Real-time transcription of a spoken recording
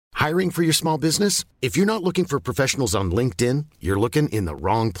Hiring for your small business? If you're not looking for professionals on LinkedIn, you're looking in the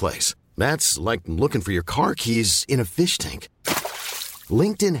wrong place. That's like looking for your car keys in a fish tank.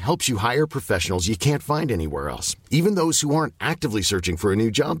 LinkedIn helps you hire professionals you can't find anywhere else, even those who aren't actively searching for a new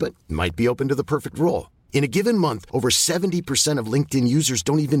job but might be open to the perfect role. In a given month, over 70% of LinkedIn users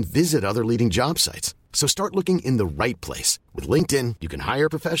don't even visit other leading job sites. So start looking in the right place. With LinkedIn, you can hire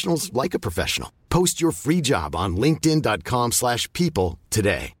professionals like a professional. Post your free job on linkedin.com/people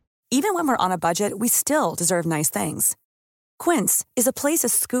today. Even when we're on a budget, we still deserve nice things. Quince is a place to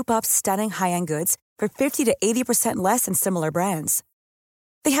scoop up stunning high-end goods for 50 to 80% less than similar brands.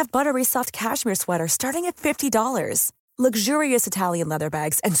 They have buttery soft cashmere sweaters starting at $50, luxurious Italian leather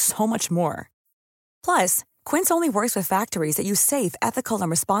bags, and so much more. Plus, Quince only works with factories that use safe, ethical, and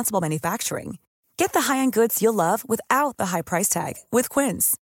responsible manufacturing. Get the high-end goods you'll love without the high price tag with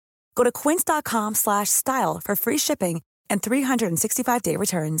Quince. Go to quince.com/style for free shipping and 365-day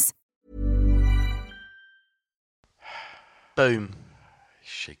returns. Boom.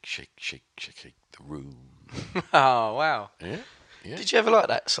 Shake, shake, shake, shake, shake the room. Oh, wow. Yeah? Yeah. Did you ever like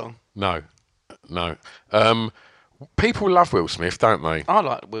that song? No. People love Will Smith, don't they? I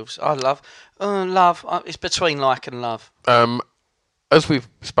like Will's. I love. Love. It's between like and love. As we've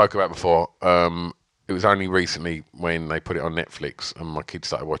spoke about before, it was only recently when they put it on Netflix and my kids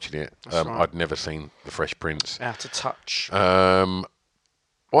started watching it. Right. I'd never seen The Fresh Prince. Out of touch.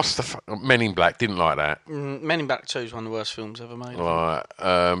 What's the Men in Black? Didn't like that. Men in Black 2 is one of the worst films ever made.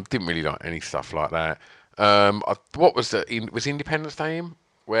 Didn't really like any stuff like that. What was was Independence Day in?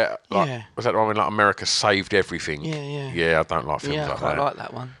 Where was that the one when America saved everything? Yeah. Yeah, I don't like films like that. I like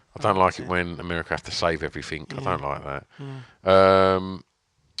that one. I don't like it when America have to save everything. I don't like that.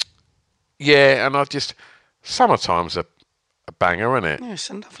 Yeah, and I just Summertime's a banger, isn't it? Yeah, it's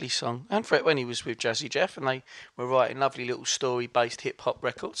a lovely song. And for it when he was with Jazzy Jeff and they were writing lovely little story-based hip-hop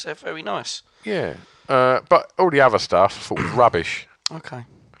records, they're very nice. Yeah, but all the other stuff I thought was rubbish. Okay.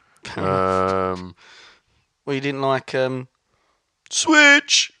 Um, Well, you didn't like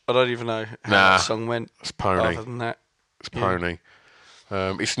Switch? I don't even know how that song went. It's Pony. Other than that. It's Pony.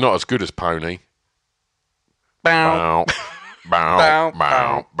 It's not as good as Pony. Bow. Bow,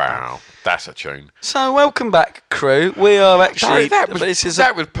 bow, bow. That's a tune. So, welcome back, crew. We are actually... that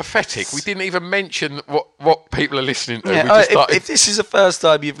was pathetic. We didn't even mention what people are listening to. Yeah, if this is the first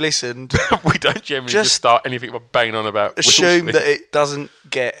time you've listened... we don't generally just start anything by banging on about... Assume that it doesn't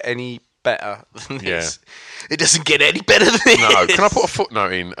get any better than this. Yeah. It doesn't get any better than this. No, can I put a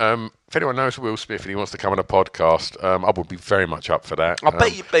footnote in? If anyone knows Will Smith and he wants to come on a podcast, I would be very much up for that. I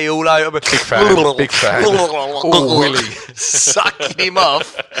bet you'd be all over. Big fan. Big fan. Oh, Willie. Sucking him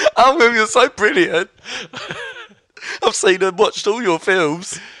off. Oh, you're so brilliant. I've seen and watched all your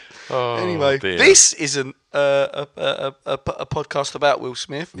films. Oh, anyway, dear. this isn't a podcast about Will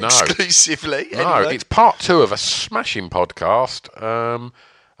Smith exclusively. No, Anyway. it's part 2 of a smashing podcast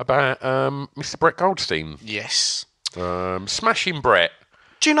about Mr. Brett Goldstein. Yes. Smashing Brett.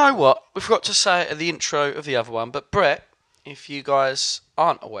 Do you know what? We forgot to say it at the intro of the other one, but Brett, if you guys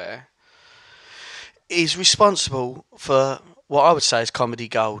aren't aware, is responsible for what I would say is comedy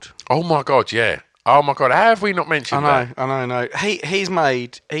gold. Oh my God, yeah. Oh my God, how have we not mentioned that? I know. He's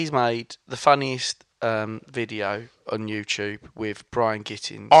made the funniest video on YouTube with Brian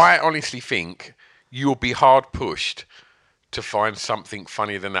Gittins. I honestly think you'll be hard pushed to find something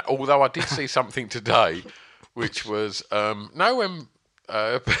funnier than that. Although I did see something today, which was when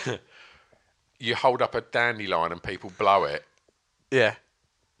you hold up a dandelion and people blow it. Yeah.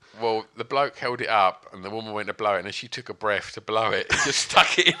 Well, the bloke held it up and the woman went to blow it, and as she took a breath to blow it, he just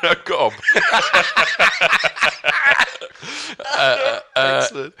stuck it in her gob.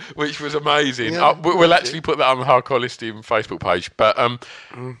 Which was amazing. Yeah, we'll actually put that on the Hardcore Listing Facebook page. But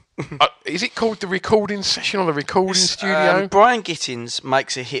is it called the recording session or the recording studio? Brian Gittins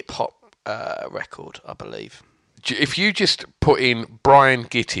makes a hip hop record, I believe. If you just put in Brian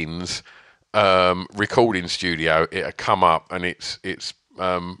Gittins recording studio, it'll come up, and it's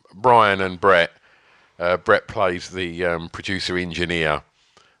Brian and Brett. Brett plays the producer engineer.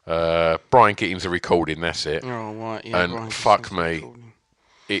 Brian Gittins a recording. That's it. Oh right, yeah. And Brian fuck Gittins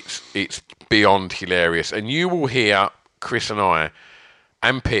me, it's beyond hilarious. And you will hear Chris and I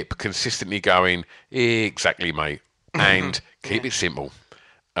and Pip consistently going, exactly, mate, and keep it simple.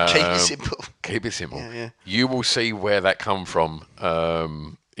 Keep it simple. Keep it simple. Yeah. You will see where that come from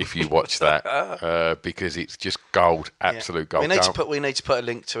if you watch that, because it's just gold, absolute gold. We need to put a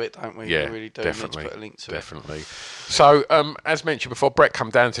link to it, don't we? Yeah, we really do. definitely. We need to put a link to it. So, as mentioned before, Brett come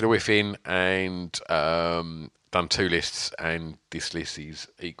down to the Whiffin and done 2 lists, and this list is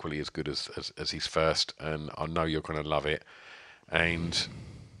equally as good as his first, and I know you're going to love it. And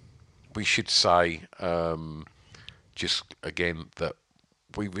we should say, just again, that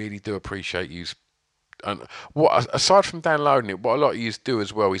we really do appreciate you. And aside from downloading it, what a lot of you do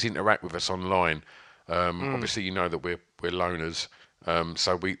as well is interact with us online. Obviously, you know that we're loners,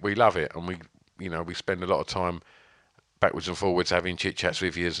 so we love it, and we spend a lot of time backwards and forwards having chit chats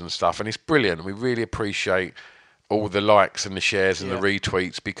with you and stuff, and it's brilliant. We really appreciate all the likes and the shares and the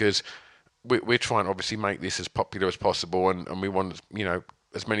retweets, because we're trying to obviously make this as popular as possible, and we want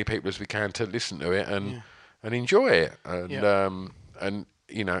as many people as we can to listen to it and enjoy it, and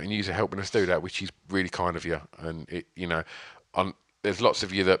you are helping us do that, which is really kind of you. And there's lots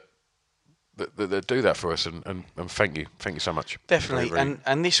of you that do that for us, and thank you so much. Definitely. Very, very...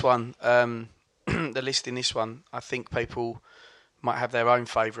 And this one, the list in this one, I think people might have their own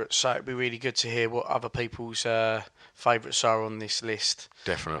favourites, so it'd be really good to hear what other people's favourites are on this list.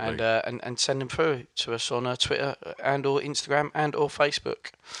 Definitely. And send them through to us on Twitter and or Instagram and or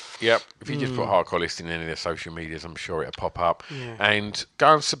Facebook. Yep. If you just put Hardcore List in any of their social medias, I'm sure it'll pop up. Yeah. And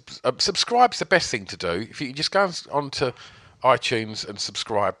go and subscribe's the best thing to do. If you just go onto iTunes and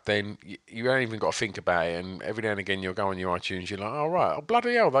subscribe, then you ain't even got to think about it. And every now and again, you'll go on your iTunes, you're like, oh, right,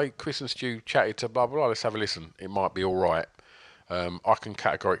 bloody hell, Chris and Stu chatted to blah, blah, blah, let's have a listen. It might be all right. I can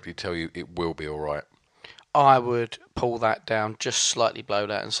categorically tell you it will be all right. I would pull that down just slightly below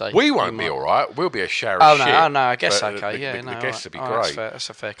that and say... We won't be all right. We'll be a shower of shit. No, I guess okay. The guests will be great. That's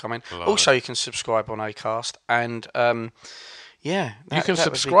a fair comment. Also, you can subscribe on Acast, and you can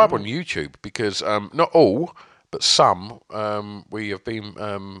subscribe on YouTube, because not all, but some we have been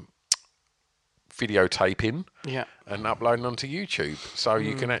videotaping and uploading onto YouTube, so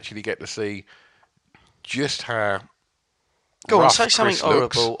you can actually get to see just how... Go on, say something Chris horrible.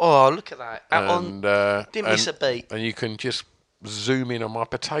 Looks. Oh, look at that. Didn't miss a beat. And you can just zoom in on my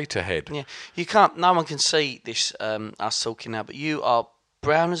potato head. Yeah, you can't. No one can see this. Us talking now, but you are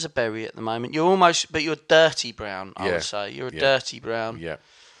brown as a berry at the moment. You're almost, but you're dirty brown. I would say you're a dirty brown. Yeah,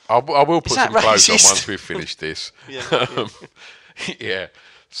 I will put some clothes on racist? once we've finished this. Yeah. Yeah.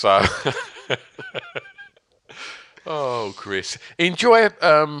 So, oh, Chris, enjoy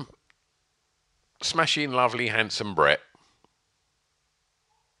smashing, lovely, handsome Brett.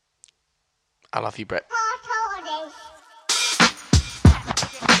 I love you, Brett.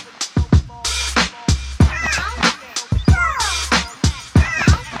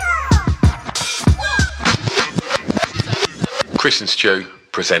 Chris and Stu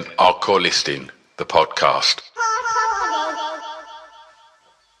present Hardcore Listing, the podcast.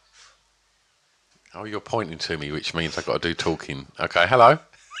 Oh, you're pointing to me, which means I've got to do talking. Okay, hello.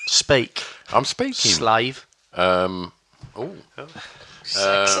 Speak. I'm speaking. Slave. Oh.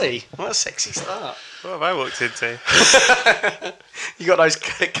 Sexy. What a sexy start. What have I walked into? You got those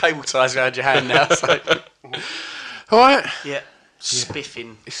cable ties around your hand now. So. All right. Yeah.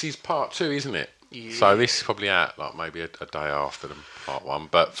 Spiffing. This is part 2, isn't it? Yeah. So this is probably out like maybe a day after the part 1.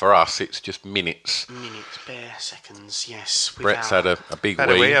 But for us, it's just minutes. Minutes, bare seconds, yes. Brett's had a big By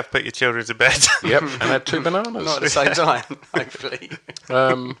the wee. way, I've put your children to bed. Yep, and had 2 bananas. Not at the same time, hopefully.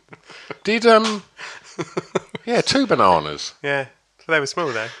 Yeah, 2 bananas. Yeah. So they were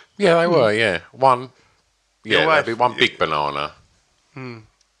small, though. Yeah, they were, yeah. One, Your wife- there'd be one big banana. And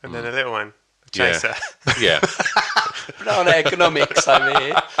then a little one. A Yeah. chaser. Yeah. Banana economics over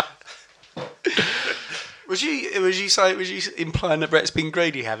here. Was you implying that Brett's been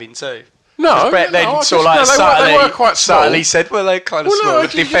greedy having too? No, Brett then no, sort of like they were quite small. subtly said, well, they're kind of small,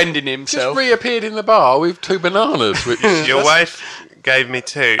 defending himself. Just reappeared in the bar with 2 bananas. Which Your wife gave me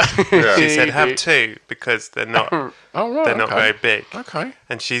 2. She said, have 2 because they're not they're not very big. Okay.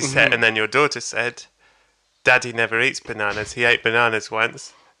 And she said, and then your daughter said, Daddy never eats bananas. He ate bananas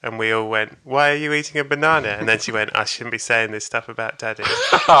once. And we all went, why are you eating a banana? And then she went, I shouldn't be saying this stuff about Daddy.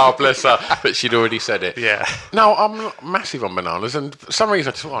 Oh, bless her. But she'd already said it. Yeah. No, I'm not massive on bananas. And for some reason,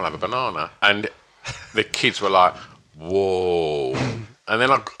 I just want to have a banana. And the kids were like, whoa. And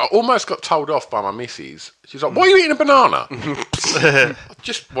then I almost got told off by my missus. She was like, why are you eating a banana? I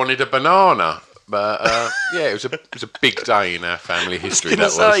just wanted a banana. But, yeah, it was a big day in our family history.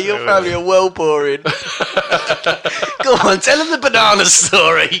 That was. Your family are well boring. Go on, tell them the banana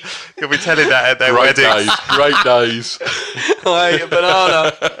story. You'll be telling that at their Great wedding. days. Great days. I ate a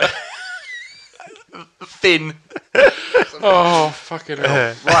banana. Thin. Oh, fucking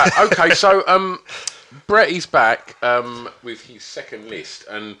hell. Right, okay, so Brett is back with his second list,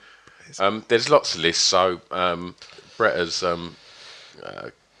 and there's lots of lists, so Brett has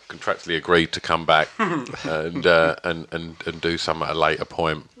contractually agreed to come back and do some at a later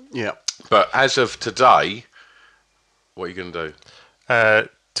point. Yeah. But as of today, what are you going to do?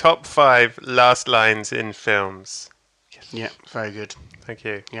 Top 5 last lines in films. Yeah, very good. Thank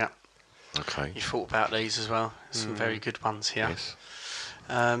you. Yeah. Okay. you thought about these as well. Some very good ones here. Yes.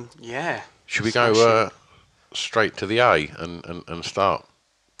 Yeah. Should we Smashing. go straight to the A and start?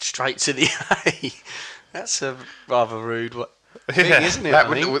 Straight to the A? That's a rather rude thing, Yeah. isn't it? That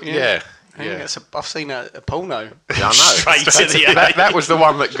I would, think? yeah. I think that's I've seen a porno. Yeah, I know. Straight to the A. That was the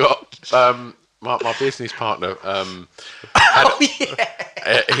one that got my business partner.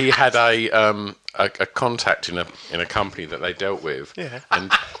 He had a contact in a company that they dealt with, Yeah.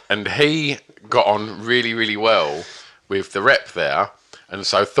 and he got on really, really well with the rep there, and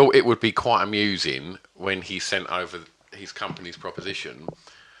so thought it would be quite amusing when he sent over his company's proposition,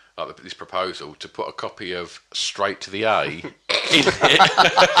 like this proposal, to put a copy of Straight to the A in it.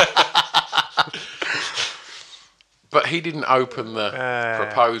 But he didn't open the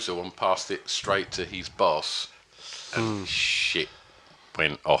proposal and passed it straight to his boss, and shit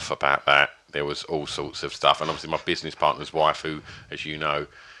went off about that. There was all sorts of stuff, and obviously my business partner's wife, who, as you know,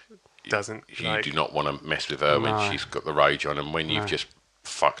 you do not want to mess with her when she's got the rage on, and when you've just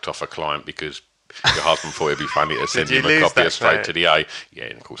fucked off a client because your husband thought it'd be funny to send him a copy of Straight to the A. Yeah,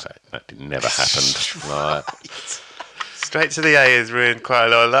 and of course that never happened. Right. Straight to the A has ruined quite a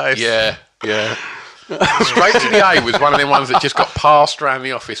lot of lives. Yeah. Straight to the A was one of them ones that just got passed around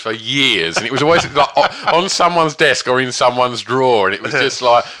the office for years, and it was always like on someone's desk or in someone's drawer, and it was just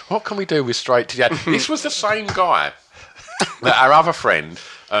like, what can we do with Straight to the A? This was the same guy that our other friend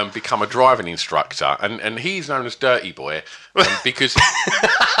become a driving instructor, and he's known as Dirty Boy because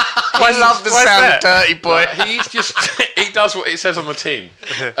I love the sound of Dirty Boy. he does what it says on the tin,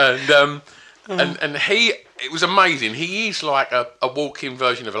 and it was amazing. He is like a walk-in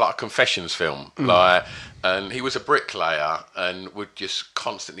version of a confessions film, and he was a bricklayer and would just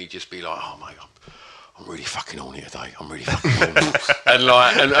constantly just be like, oh my God, I'm really fucking horny today. I'm really fucking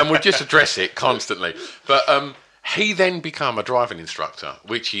horny, and would just address it constantly. But he then became a driving instructor,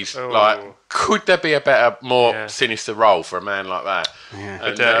 which is could there be a better, more sinister role for a man like that? Yeah.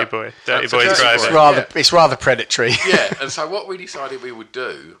 A dirty boy. Dirty boy driver. It's rather predatory. Yeah, and so what we decided we would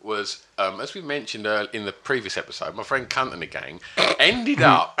do was, as we mentioned in the previous episode, my friend Cunt and the gang ended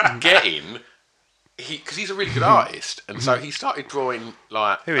up getting, because he's a really good artist, and so he started drawing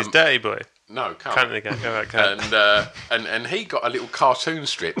Who is Dirty Boy? No, Cunt. Cunt and the gang. Oh, right, Cunt. And he got a little cartoon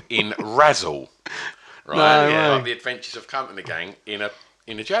strip in Razzle, right? No way. Like the Adventures of Cunt and the gang in a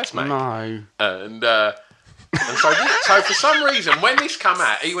jazz mag. No. And so for some reason, when this come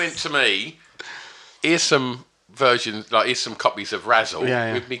out, he went to me, here's some versions, here's some copies of Razzle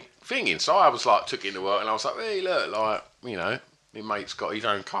with me thinking. So I was took it into work, and I was like, hey, look, my mate's got his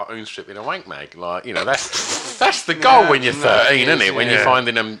own cartoon strip in a wank mag. That's the goal when you're 13, isn't it? When you're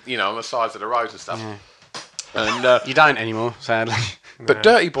finding them, on the sides of the roads and stuff. Yeah. And you don't anymore, sadly. But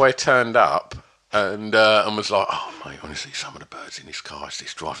Dirty Boy turned up and was like, oh, mate, honestly, some of the birds in this car,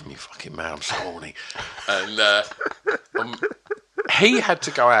 it's driving me fucking mad. I'm so horny. And he had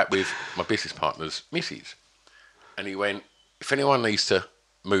to go out with my business partner's missus. And he went, if anyone needs to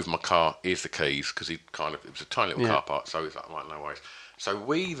move my car, here's the keys, because it was a tiny little car park, so he's like, right, no worries. So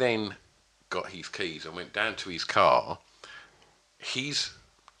we then got his keys and went down to his car. His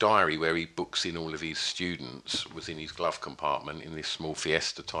diary, where he books in all of his students, was in his glove compartment in this small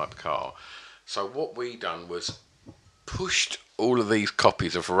Fiesta type car. So what we done was pushed all of these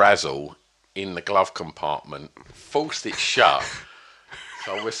copies of Razzle in the glove compartment, forced it shut.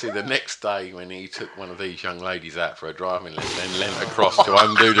 So obviously the next day when he took one of these young ladies out for a driving lesson, then leant across to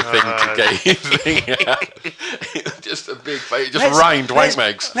undo the thing to get his thing out. It was just a big thing. It just rained wank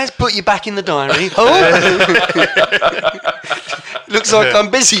mags. Let's put you back in the diary. Looks like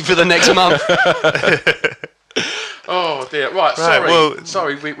I'm busy for the next month. Oh dear! Right, sorry.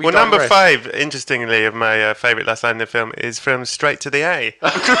 Well, number 5, interestingly, of my favourite last line in the film is from Straight to the A.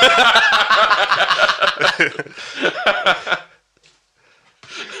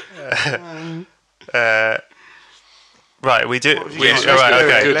 Right, we do.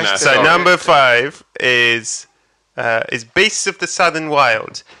 Okay. So number 5 is Beasts of the Southern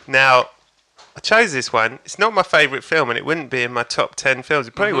Wild. Now, I chose this one. It's not my favourite film, and it wouldn't be in my top 10 films.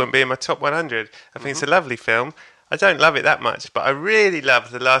 It probably wouldn't be in my top 100. I think it's a lovely film. I don't love it that much, but I really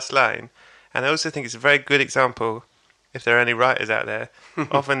love the last line. And I also think it's a very good example, if there are any writers out there.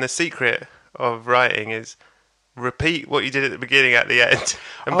 Often the secret of writing is repeat what you did at the beginning at the end.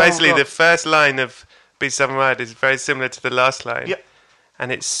 And basically the first line of Beasts of the Southern Wild is very similar to the last line. Yep.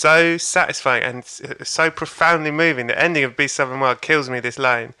 And it's so satisfying and so profoundly moving. The ending of Beasts of the Southern Wild kills me, this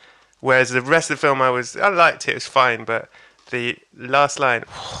line. Whereas the rest of the film, I liked it, it was fine. But the last line,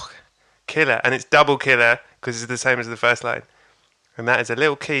 killer. And it's double killer, because it's the same as the first line. And that is a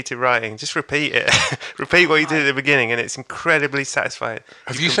little key to writing. Just repeat it. Repeat what you did at the beginning, and it's incredibly satisfying.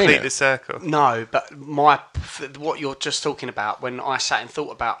 Have you seen it? The circle. No, but what you're just talking about, when I sat and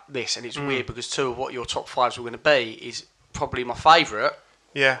thought about this, and it's weird because two of what your top fives were going to be is probably my favourite.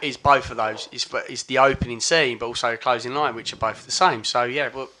 Yeah. Is both of those. Is the opening scene, but also a closing line, which are both the same. So, yeah,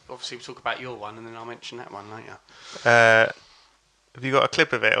 well, obviously we'll talk about your one, and then I'll mention that one later. Have you got a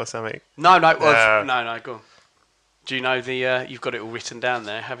clip of it or something? No, go on. Do you know you've got it all written down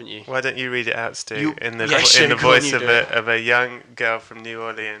there, haven't you? Why don't you read it out, Stu, in the sure, voice of a young girl from New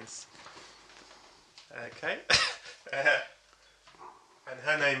Orleans? Okay. And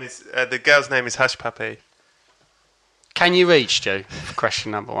her name is the girl's name is Hush Puppy. Can you read, Stu?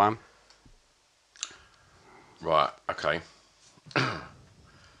 Question number one. Right. Okay.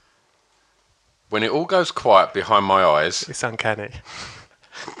 When it all goes quiet behind my eyes, It's uncanny.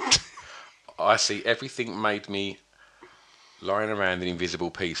 I see everything made me lying around in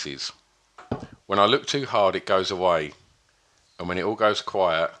invisible pieces. When I look too hard, it goes away. And when it all goes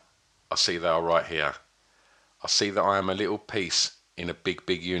quiet, I see they are right here. I see that I am a little piece in a big,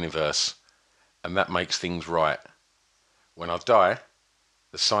 big universe. And that makes things right. When I die,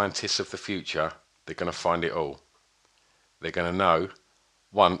 the scientists of the future, they're going to find it all. They're going to know,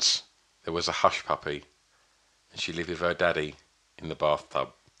 once there was a hush puppy, and she lived with her daddy in the bathtub.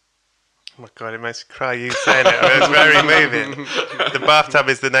 Oh my God, it makes me cry you saying it. It's very moving. The bathtub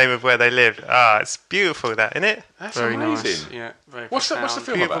is the name of where they lived. It's beautiful, that, isn't it? That's very amazing. Nice. Yeah, very What's the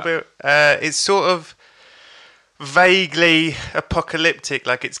film Beautiful about? It's sort of vaguely apocalyptic,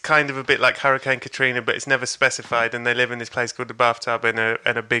 like it's kind of a bit like Hurricane Katrina, but it's never specified, and they live in this place called the bathtub, and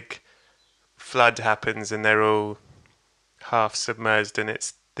a big flood happens, and they're all half submerged, and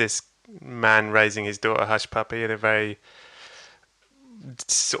it's this man raising his daughter Hush Puppy in a very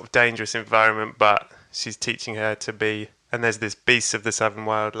sort of dangerous environment, but she's teaching her to be, and there's this beast of the Southern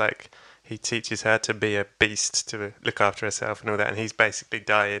Wild, like he teaches her to be a beast, to look after herself and all that, and he's basically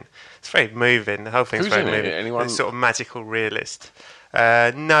dying. It's very moving. The whole thing's Who's very in it? moving. Anyone? It's sort of magical realist.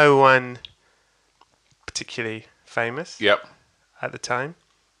 No one particularly famous Yep. at the time.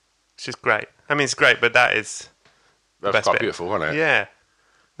 It's just great. I mean, it's great, but that's That's quite beautiful, wasn't it? Yeah.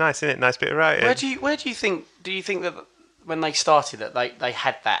 Nice, isn't it? Nice bit of writing. Where do you think that when they started that they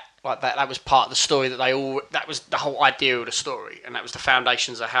had that, like that was part of the story, that was the whole idea of the story, and that was the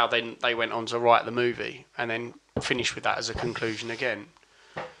foundations of how then they went on to write the movie and then finish with that as a conclusion again?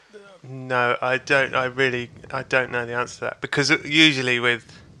 No, I don't. I don't know the answer to that, because usually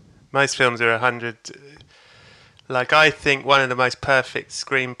with most films are 100. Like, I think one of the most perfect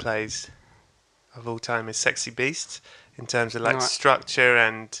screenplays of all time is Sexy Beast, in terms of like structure,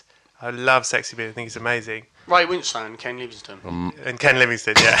 and I love Sexy Beast. I think it's amazing. Ray Winstone and Ken Livingstone. And Ken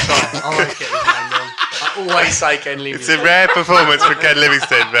Livingstone, yeah. Sorry, I always get his name wrong. I always say Ken Livingstone. It's a rare performance for Ken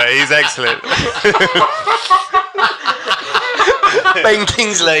Livingstone, but he's excellent. Ben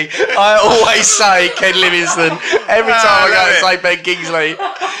Kingsley. I always say Ken Livingstone. Every time I go and say Ben Kingsley.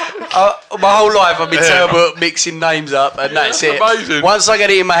 My whole life I've been terrible at mixing names up, and that's it. Amazing. Once I get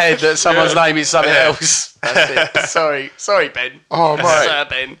it in my head that someone's name is something else, that's it. Sorry, Ben. Oh, mate. Sir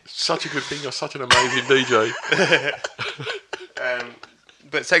Ben. Such a good thing. You're such an amazing DJ.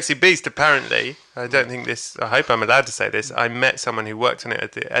 But Sexy Beast, apparently, I hope I'm allowed to say this, I met someone who worked on it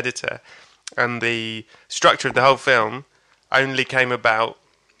as the editor, and the structure of the whole film only came about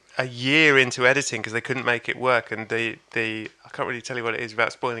a year into editing because they couldn't make it work, and I can't really tell you what it is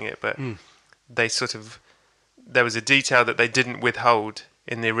without spoiling it, but they there was a detail that they didn't withhold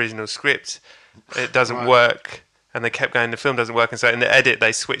in the original script. It doesn't work, and they kept going, the film doesn't work, and so in the edit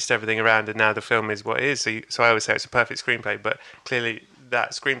they switched everything around, and now the film is what it is. So I always say it's a perfect screenplay, but clearly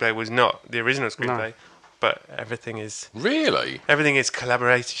that screenplay was not the original screenplay. No. But everything is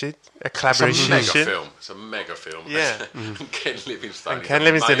collaboration. It's a mega film. It's a mega film. Yeah. Ken Livingstone. And Ken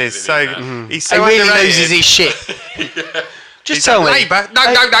Livingstone is so. He's so he really underrated. loses his shit. Just He's tell me. Labour. No.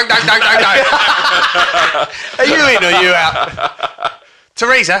 Are you in or are you out?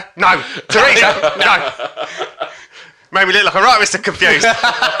 Theresa? No. Theresa? No. Made me look like a right Mr. Confused.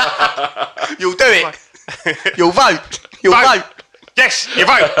 You'll do it. You'll vote. You'll vote. Yes, you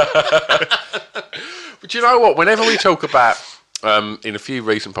vote. But do you know what? Whenever we talk about, in a few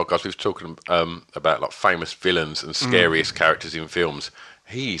recent podcasts, we've talking about like famous villains and scariest characters in films.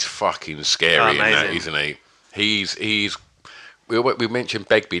 He's fucking scary in that, isn't he? He's. We mentioned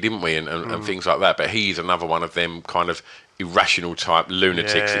Begbie, didn't we, and things like that. But he's another one of them kind of irrational type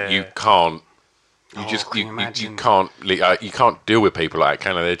lunatics that you can't. You can't deal with people like that,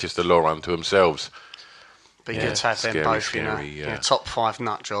 can they? They're just a law unto themselves. Be good to have them both, top 5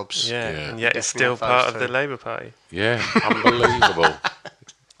 nut jobs. Yeah, and yet it's still part of the Labour Party. Yeah, unbelievable.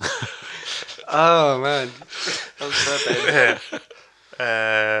 Oh, man. I'm so bad.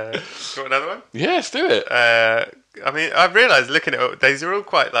 Got another one? Yeah, let's do it. I mean, I've realised looking at these are all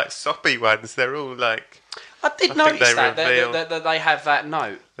quite like soppy ones. They're all like... I did notice that they have that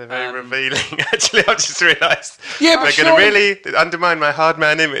note. They're very revealing. Actually, I've just realised. Yeah, but they're going to really undermine my hard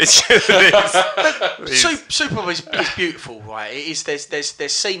man image. Super is beautiful, right? It is.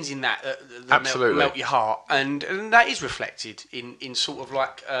 There's scenes in that Absolutely. melt your heart, and that is reflected in sort of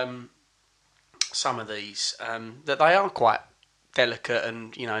like some of these that they are quite delicate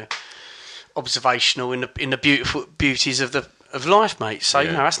and observational in the beautiful beauties of life, mate. So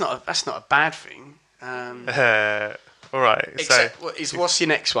that's not a bad thing. All right. Except, what's your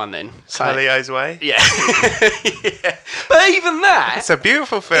next one then? Carlito's Way. Yeah. Yeah. But even that, it's a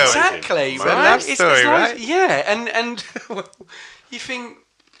beautiful film. Exactly. It's a love story, right? Yeah, and you think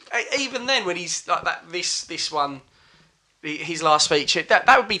even then when he's like that, this one, his last speech,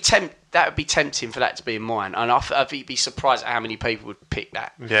 that would be tempting for that to be in mine, and I'd be surprised at how many people would pick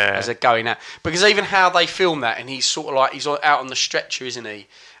that as a going out, because even how they film that, and he's sort of like he's out on the stretcher, isn't he?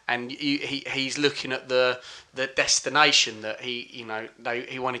 And he's looking at the destination that he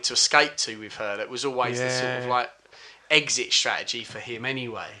wanted to escape to with her. That was always the sort of like exit strategy for him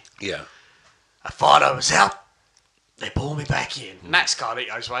anyway. Yeah. I thought I was out. They pulled me back in. And that's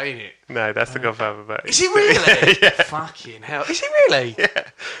Carlito's Way, isn't it? No, that's the Godfather. But is it really? Yeah. Fucking hell! Is it really? Yeah.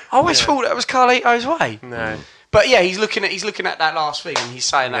 I always thought that was Carlito's Way. No. But yeah, he's looking at that last thing, and he's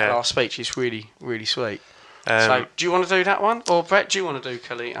saying that last speech. It's really, really sweet. So, do you want to do that one? Or, Brett, do you want to do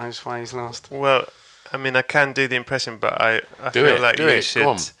Carlito's Way's last? Well, I mean, I can do the impression, but I feel like you should.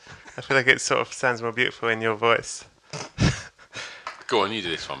 I feel like it sort of sounds more beautiful in your voice. Go on, you do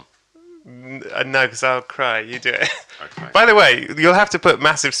this one. No, because I'll cry. You do it. Okay. By the way, you'll have to put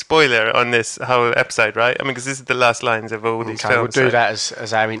massive spoiler on this whole episode, right? I mean, because this is the last lines of all these films. We'll do that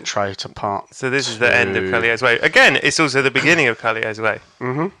as our intro to part. So this is the end of Carlito's Way. Again, it's also the beginning of Carlito's Way.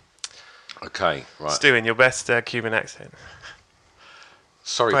 Mm-hmm. Okay, right. Stu, in your best Cuban accent.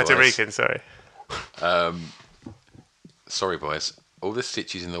 Sorry, Puerto boys. Rican, sorry. Sorry, boys. All the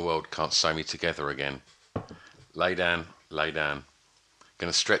stitches in the world can't sew me together again. Lay down, lay down.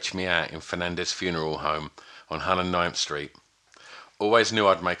 Gonna stretch me out in Fernandez Funeral Home on 109th Street. Always knew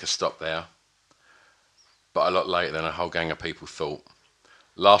I'd make a stop there, but a lot later than a whole gang of people thought.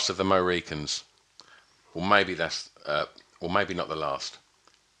 Last of the Mohicans. Well, maybe maybe not the last.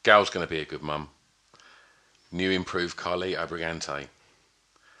 Gal's going to be a good mum. New improved Carlito Brigante.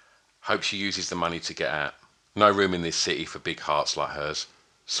 Hope she uses the money to get out. No room in this city for big hearts like hers.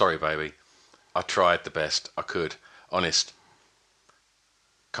 Sorry, baby. I tried the best I could. Honest.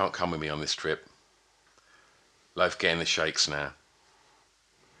 Can't come with me on this trip. Loaf getting the shakes now.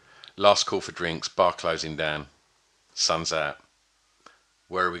 Last call for drinks. Bar closing down. Sun's out.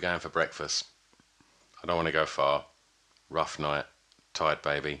 Where are we going for breakfast? I don't want to go far. Rough night. Tired,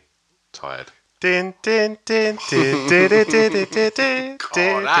 baby. Tired. Din, din, din, din, din, din, din, din, din,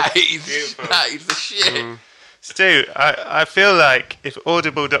 din. That is the shit. Stu, I feel like if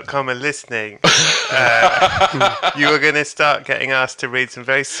Audible.com are listening, you are going to start getting asked to read some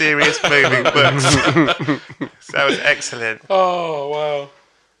very serious movie books. So that was excellent. Oh,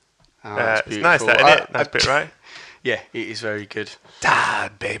 wow. It's nice, that, isn't it? Nice bit, right? Yeah, it is very good.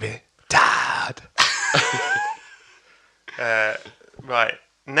 Dad, baby. Dad. Right,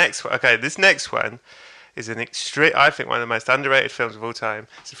 next one. Okay, this next one is I think one of the most underrated films of all time.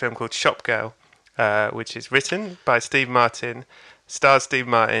 It's a film called Shop Girl, which is written by Steve Martin, stars Steve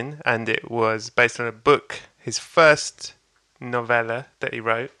Martin, and it was based on a book, his first novella that he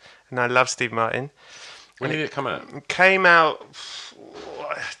wrote. And I love Steve Martin. When did it come out? It came out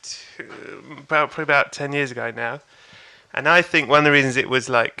probably about 10 years ago now. And I think one of the reasons it was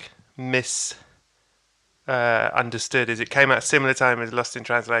like understood is it came out a similar time as Lost in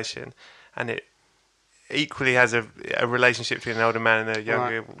Translation, and it equally has a relationship between an older man and a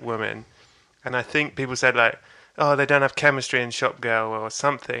younger woman. And I think people said like, oh, they don't have chemistry in Shop Girl or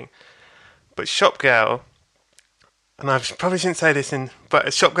something. But Shop Girl, and I probably shouldn't say this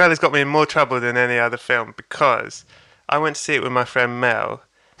but Shop Girl has got me in more trouble than any other film, because I went to see it with my friend Mel,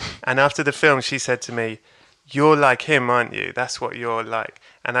 and after the film she said to me, you're like him, aren't you? That's what you're like.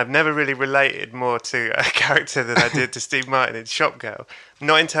 And I've never really related more to a character than I did to Steve Martin in Shop Girl.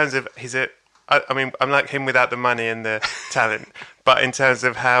 Not in terms of I mean, I'm like him without the money and the talent, but in terms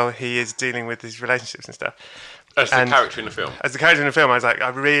of how he is dealing with his relationships and stuff. As the character in the film. As the character in the film, I was like, I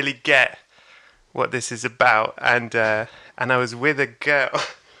really get what this is about. And I was with a girl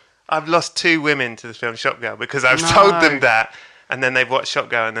I've lost 2 women to the film Shop Girl because I've told them that, and then they've watched Shop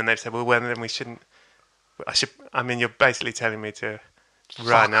Girl, and then they've said, well, then we shouldn't. I mean, you're basically telling me to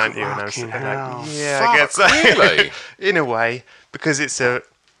run, aren't you? And I was like, I guess so. Really? In a way, because it's a.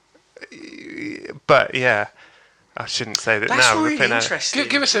 But yeah, I shouldn't say that That's now. really interesting.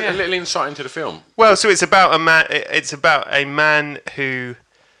 Give us a little insight into the film. Well, so it's about a man. It's about a man who,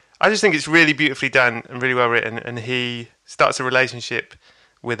 I just think it's really beautifully done and really well written. And he starts a relationship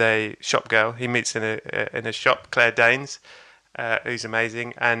with a shop girl. He meets in a shop, Claire Danes, who's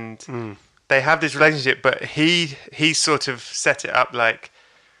amazing, and they have this relationship. But he sort of set it up like,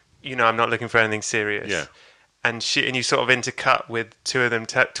 I'm not looking for anything serious. Yeah. And you sort of intercut with 2 of them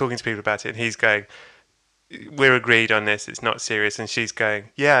talking to people about it, and he's going, we're agreed on this, it's not serious, and she's going,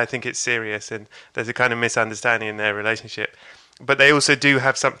 yeah, I think it's serious, and there's a kind of misunderstanding in their relationship. But they also do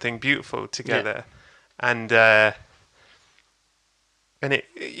have something beautiful together, and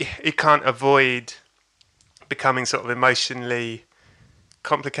it can't avoid becoming sort of emotionally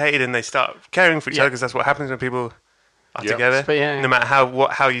complicated, and they start caring for each other, because that's what happens when people are together, no matter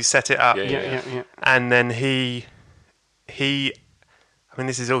how you set it up. And then he I mean,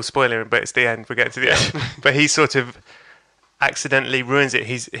 this is all spoiling, but it's the end. We're getting to the end. But he sort of accidentally ruins it.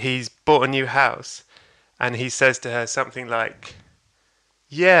 He's bought a new house, and he says to her something like,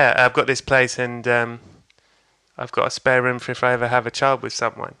 yeah, I've got this place, and I've got a spare room for if I ever have a child with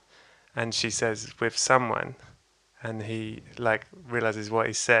someone. And she says, with someone. And he realizes what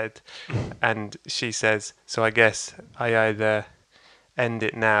he said, and she says, so I guess I either end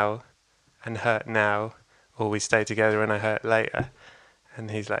it now and hurt now, or we stay together and I hurt later.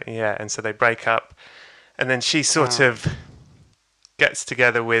 And he's like, yeah. And so they break up, and then she sort of gets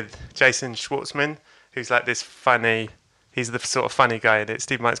together with Jason Schwartzman, who's like this funny, he's the sort of funny guy in it.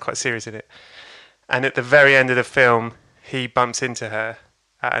 Steve Martin's quite serious in it. And at the very end of the film, he bumps into her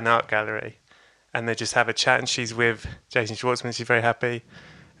at an art gallery, and they just have a chat, and she's with Jason Schwartzman. She's very happy,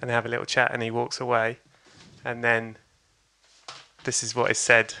 and they have a little chat, and he walks away. And then this is what is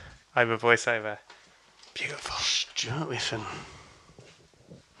said over voiceover. Beautiful. Stuart Whiffen.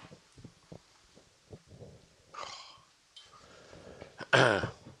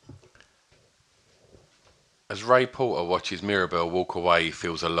 As Ray Porter watches Mirabelle walk away, he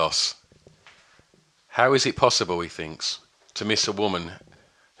feels a loss. How is it possible, he thinks, to miss a woman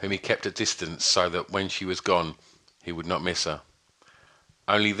whom he kept at distance so that when she was gone, he would not miss her?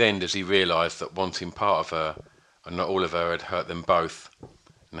 Only then does he realise that wanting part of her and not all of her had hurt them both,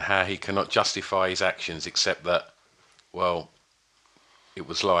 and how he cannot justify his actions except that, well, it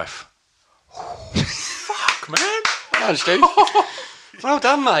was life. Fuck, man! Well done, Stu. Well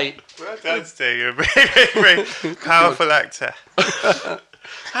done, mate. Well done, Stu. You're a very, very powerful actor.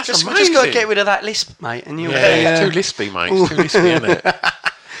 That's just amazing. got to get rid of that lisp, mate, and you'll it's too lispy, mate. It's too lispy, isn't it?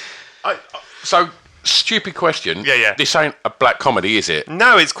 So, stupid question. Yeah. This ain't a black comedy, is it?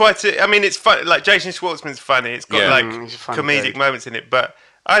 No, it's quite. It's fun. Like Jason Schwartzman's funny. It's got comedic moments in it, but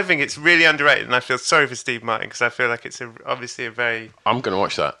I think it's really underrated, and I feel sorry for Steve Martin because I feel like it's obviously a very. I'm going to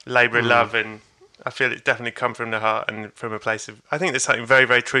watch that. Labour of love, and I feel it's definitely come from the heart and from a place of. I think there's something very,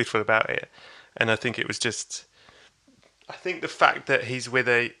 very truthful about it, and I think it was just. I think the fact that he's with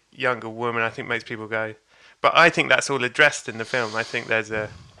a younger woman, I think makes people go. But I think that's all addressed in the film. I think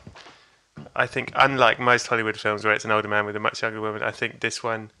unlike most Hollywood films where it's an older man with a much younger woman, I think this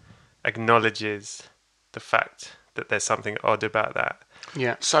one acknowledges the fact that there's something odd about that.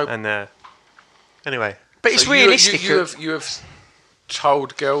 Yeah. So and anyway, but it's realistic. You have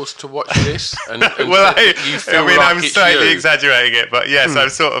told girls to watch this, and well, I'm slightly you. exaggerating it, but yes,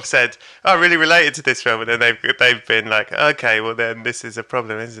 I've sort of said, "Oh, really related to this film," and then they've been like, "Okay, well then this is a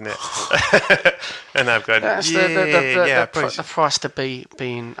problem, isn't it?" And I've gone, That's the price to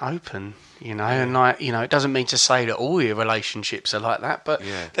being open. And it doesn't mean to say that all your relationships are like that, but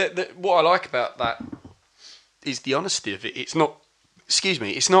what I like about that is the honesty of it. It's not,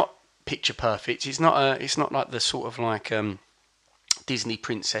 it's not picture perfect. It's not like the sort of like Disney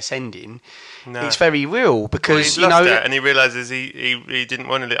princess ending. No. It's very real because he's lost it, and he realizes he didn't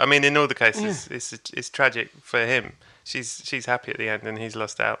want to live. I mean, in all the cases, it's tragic for him. She's happy at the end, and he's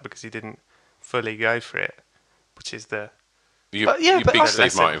lost out because he didn't fully go for it, which is the. You're a big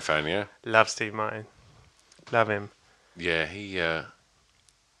Steve Martin fan, yeah? Love Steve Martin. Love him. Yeah,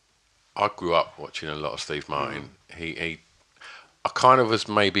 I grew up watching a lot of Steve Martin. I kind of was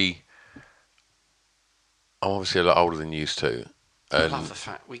maybe. I'm obviously a lot older than you two. I love the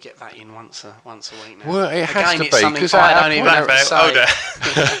fact we get that in once a week now. Well, it has to be because I don't even have to say.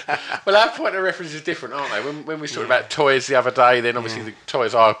 Well, our point of reference is different, aren't they? When we talked about toys the other day, then obviously the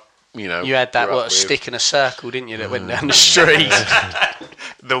toys are. You had that stick in a circle, didn't you, that went down the street?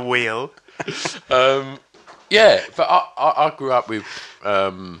 The Wheel. Yeah, but I grew up with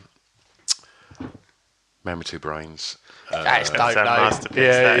Man with Two Brains. That's dope, That's a though. masterpiece.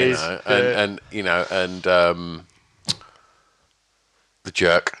 Yeah, that it is. is. The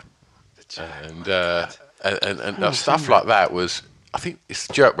Jerk. And stuff like that was. I think it's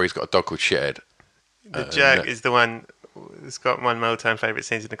The Jerk where he's got a dog called Shithead. The Jerk is the one. It's got one of my all-time favourite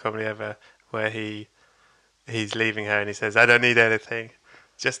scenes in the comedy ever, where he's leaving her and he says, "I don't need anything,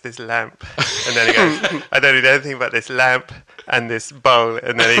 just this lamp." And then he goes, "I don't need anything but this lamp and this bowl."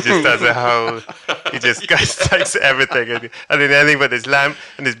 And then he just does a whole. He just takes everything. And I don't need anything but this lamp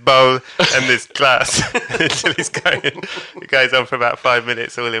and this bowl and this glass until he's going. It goes on for about 5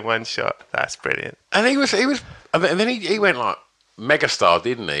 minutes, all in one shot. That's brilliant. And he was, and then he went like megastar,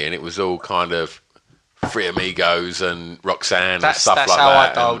 didn't he? And it was all kind of Three Amigos and Roxanne and stuff like that. That's how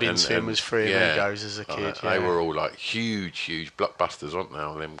I dialed into him, was Three Amigos as a kid. They were all like huge blockbusters, weren't they?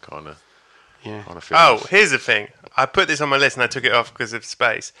 All them kind of films. Oh, here's the thing. I put this on my list and I took it off because of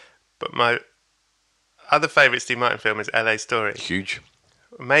space. But my other favourite Steve Martin film is LA Story. Huge.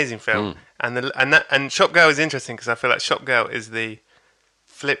 Amazing film. And Shop Girl is interesting because I feel like Shop Girl is the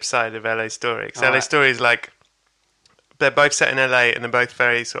flip side of LA Story. Because LA Story is like, they're both set in LA and they're both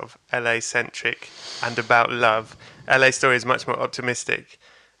very sort of LA centric and about love. LA Story is much more optimistic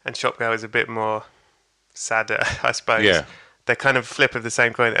and Shop Girl is a bit more sadder, I suppose. Yeah. They're kind of flip of the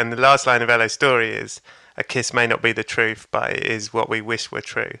same coin. And the last line of LA Story is, "A kiss may not be the truth, but it is what we wish were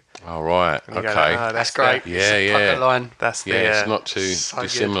true." All right. And you Okay. go like, oh, That's great. Yeah. Line. That's the It's not too so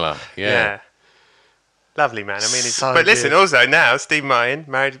dissimilar. yeah. Yeah. Lovely man. I mean, So but listen, good. also now Steve Martin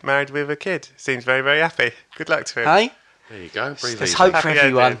married with a kid. Seems very, very happy. Good luck to him. Hey, There you go. Breathe there's easy. hope for Happy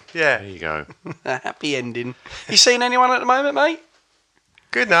everyone. ending. Yeah. There you go. A happy ending. You seen anyone at the moment, mate?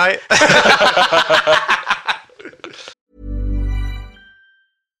 Good night.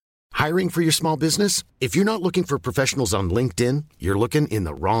 Hiring for your small business? If you're not looking for professionals on LinkedIn, you're looking in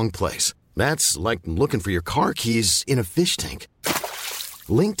the wrong place. That's like looking for your car keys in a fish tank.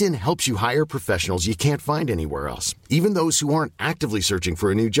 LinkedIn helps you hire professionals you can't find anywhere else, even those who aren't actively searching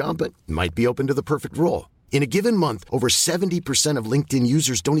for a new job but might be open to the perfect role. In a given month, over 70% of LinkedIn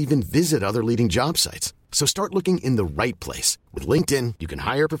users don't even visit other leading job sites. So start looking in the right place. With LinkedIn, you can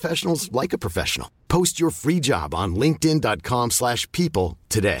hire professionals like a professional. Post your free job on linkedin.com/people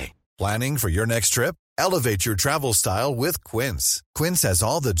today. Planning for your next trip? Elevate your travel style with Quince. Quince has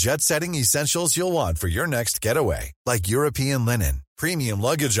all the jet-setting essentials you'll want for your next getaway, like European linen, premium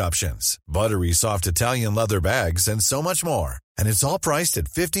luggage options, buttery soft Italian leather bags, and so much more. And it's all priced at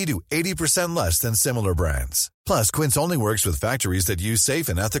 50 to 80% less than similar brands. Plus, Quince only works with factories that use safe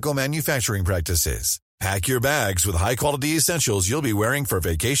and ethical manufacturing practices. Pack your bags with high-quality essentials you'll be wearing for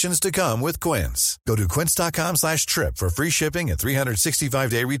vacations to come with Quince. Go to quince.com/trip for free shipping and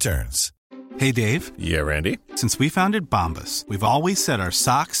 365-day returns. Hey, Dave. Yeah, Randy. Since we founded Bombas, we've always said our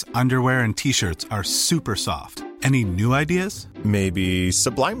socks, underwear, and T-shirts are super soft. Any new ideas? Maybe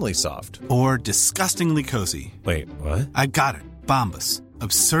sublimely soft. Or disgustingly cozy. Wait, what? I got it. Bombas.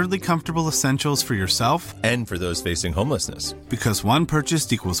 Absurdly comfortable essentials for yourself And for those facing homelessness. because one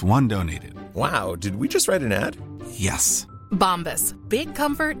purchased equals one donated. Wow, did we just write an ad? Yes. Bombas. Big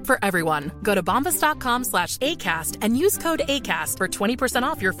comfort for everyone. Go to bombas.com/ACAST and use code ACAST for 20%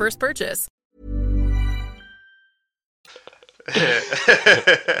 off your first purchase.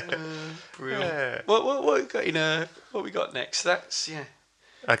 Brilliant. What we got what we got next? That's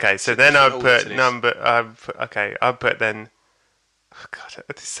Okay, so then I'll order to put this. I'll put then. Oh God,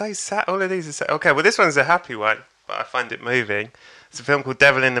 it's so sad. All of these are so. Okay, well this one's a happy one, but I find it moving. It's a film called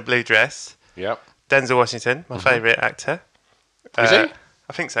Devil in the Blue Dress. Yep. Denzel Washington, my favourite actor. Is he?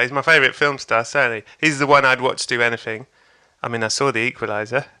 I think so. He's my favourite film star, certainly. He's the one I'd watch do anything. I mean, I saw The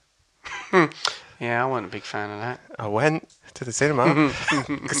Equalizer. Yeah, I wasn't a big fan of that. I went to the cinema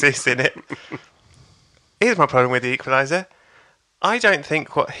because he's in it. Here's my problem with The Equalizer. I don't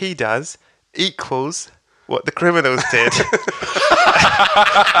think what he does equals what the criminals did.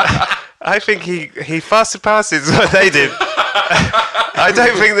 I think he far surpasses what they did. I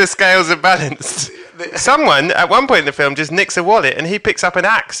don't think the scales are balanced. Someone at one point in the film just nicks a wallet and he picks up an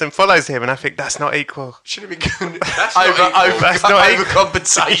axe and follows him, and I think that's not equal. Should have been good. That's not equal. That's not equal.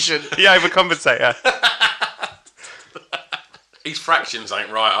 Overcompensation. Yeah, overcompensator. His fractions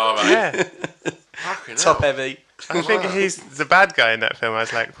ain't right, are they? Yeah. Fucking Top hell. heavy. I think he's the bad guy in that film. I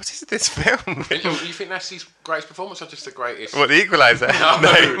was like, what is this film? You think that's his greatest performance or just the greatest? What, The Equalizer? No.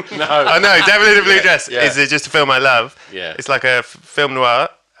 Oh no, Devil in the Blue Dress is just a film I love. Yeah. It's like a film noir,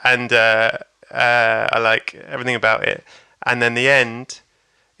 and I like everything about it. And then the end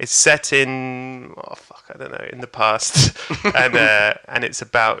It's set in I don't know, in the past, and it's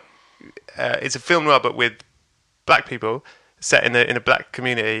about it's a film noir but with black people set in a black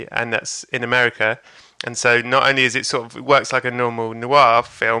community, and that's in America. And so not only is it sort of, it works like a normal noir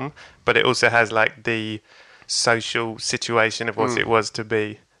film, but it also has like the social situation of what it was to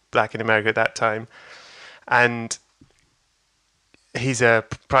be black in America at that time. And he's a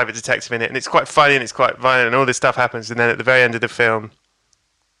private detective in it, and it's quite funny and it's quite violent and all this stuff happens. And then at the very end of the film,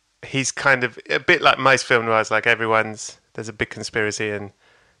 he's kind of a bit like most film noirs, like there's a big conspiracy and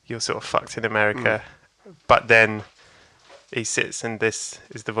you're sort of fucked in America. But then he sits, and this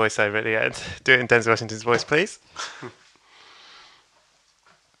is the voiceover at the end. Do it in Denzel Washington's voice, please.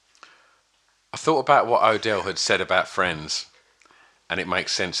 I thought about what Odell had said about Friends, and it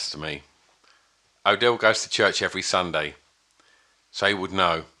makes sense to me. Odell goes to church every Sunday, so he would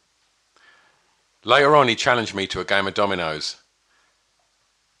know. Later on, he challenged me to a game of dominoes.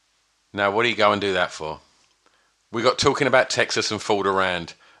 Now, what do you go and do that for? We got talking about Texas and fooled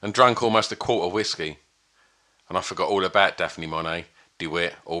around, and drunk almost a quart of whiskey. And I forgot all about Daphne Monet,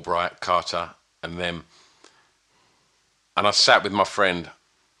 DeWitt, Albright, Carter, and them. And I sat with my friend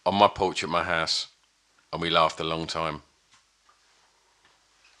on my porch at my house, and we laughed a long time.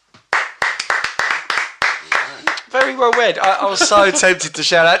 Very well read. I was so tempted to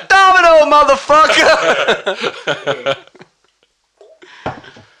shout out, "Domino, motherfucker!"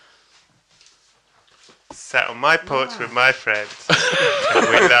 Sat on my porch with my friends, and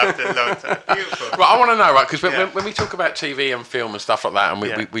we laughed a long time. Beautiful. Right, I want to know, right, because when we talk about TV and film and stuff like that, and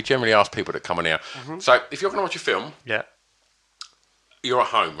we generally ask people that come on here. So if you're going to watch a film, you're at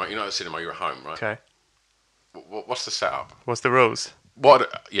home, right? You're not at the cinema, you're at home, right? Okay. What's the setup? What's the rules?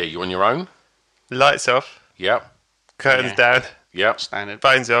 Yeah, you on your own? Lights off. Yep. Curtains down. Yep. Standard.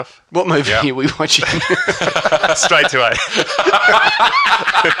 Phones off. What movie are we watching? Straight away.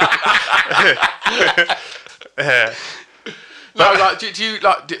 No, like, do you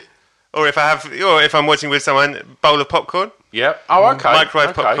like? Or if I'm watching with someone, bowl of popcorn. Yep. Oh, okay.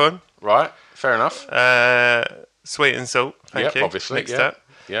 Microwave popcorn. Right. Fair enough. Sweet and salt. Thank you. Obviously. Mixed up.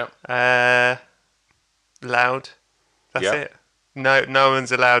 Yep. Loud. That's it. No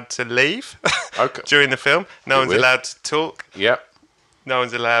one's allowed to leave during the film. No one's allowed to talk. Yep. No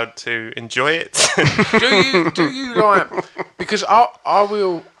one's allowed to enjoy it. Do you like? Because I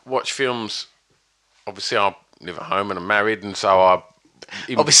will watch films. Obviously, I live at home and I'm married, and so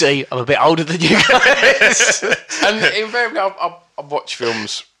obviously I'm a bit older than you guys. And invariably, I watch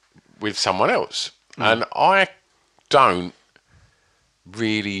films with someone else, and I don't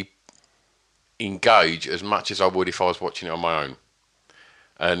really engage as much as I would if I was watching it on my own.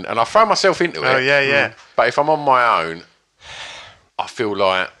 And I throw myself into it. Oh yeah. But if I'm on my own, I feel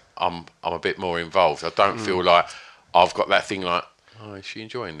like I'm a bit more involved. I don't feel like I've got that thing like, oh, is she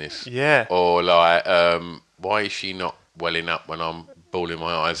enjoying this? Yeah. Or like, why is she not welling up when I'm bawling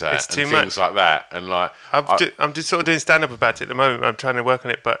my eyes out? It's too much. Things much. like that. And like, I'm just sort of doing stand up about it at the moment. I'm trying to work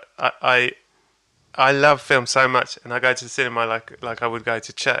on it, but I love film so much, and I go to the cinema like I would go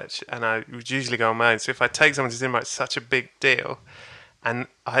to church, and I would usually go on my own. So if I take someone to cinema, it's such a big deal. And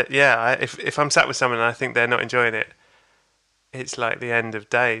if I'm sat with someone and I think they're not enjoying it, it's like the end of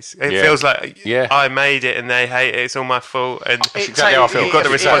days. It feels like I made it and they hate it. It's all my fault. And that's exactly how I feel. You've got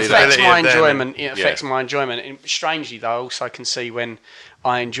the responsibility. It affects my enjoyment. And strangely, though, I also can see when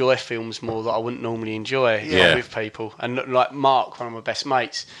I enjoy films more that I wouldn't normally enjoy with people. And like Mark, one of my best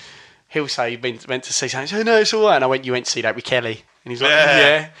mates, he'll say you've been meant to see something. So, no, it's all right. And I went, you went to see that with Kelly. And he's like,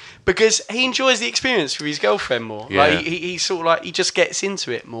 yeah. Because he enjoys the experience with his girlfriend more. Yeah. Like, he sort of like, he just gets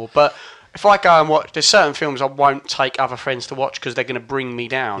into it more. But if I go and watch, there's certain films I won't take other friends to watch because they're going to bring me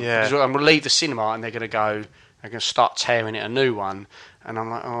down. Yeah. Because I'm going to leave the cinema and they're going to start tearing it a new one. And I'm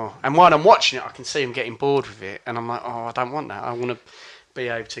like, oh. And while I'm watching it, I can see them getting bored with it. And I'm like, oh, I don't want that. I want to be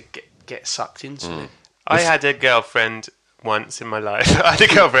able to get sucked into it. I had a girlfriend once in my life. I had a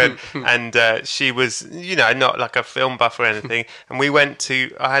girlfriend and she was, not like a film buff or anything. And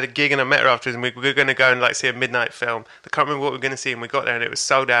I had a gig and I met her afterwards and we were going to go and like see a midnight film. I can't remember what we were going to see, and we got there and it was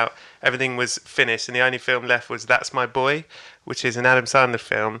sold out. Everything was finished and the only film left was That's My Boy, which is an Adam Sandler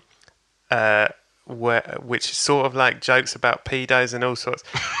film which sort of like jokes about pedos and all sorts.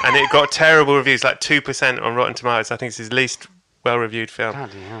 And it got terrible reviews, like 2% on Rotten Tomatoes. I think it's his least well-reviewed film.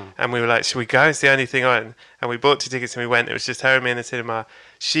 And we were like, should we go? It's the only thing on. And we bought 2 tickets and we went. It was just her and me in the cinema.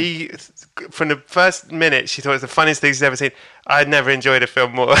 She, from the first minute, she thought it was the funniest thing she's ever seen. I'd never enjoyed a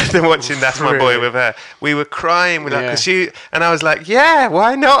film more than watching That's My Boy with her. We were crying. And I was like, yeah,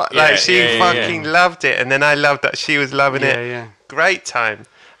 why not? She fucking loved it. And then I loved that she was loving it. Yeah. Great time.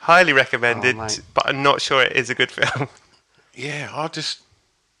 Highly recommended, but I'm not sure it is a good film. Yeah,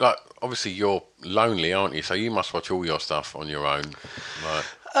 like, obviously you're lonely, aren't you? So you must watch all your stuff on your own. Like.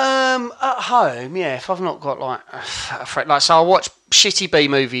 At home, yeah. If I've not got like a friend, like, so I watch shitty B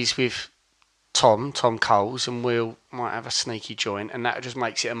movies with Tom Coles, and we'll might have a sneaky joint, and that just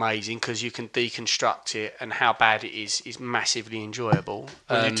makes it amazing because you can deconstruct it, and how bad it is massively enjoyable.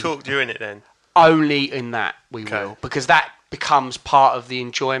 Will you talk during it then? Only in that we will, because that becomes part of the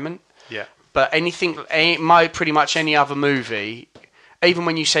enjoyment. Yeah. But pretty much any other movie, even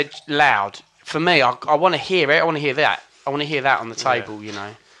when you said loud, for me, I want to hear it. I want to hear that. I want to hear that on the table, you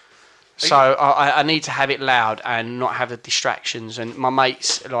know. So I need to have it loud and not have the distractions. And my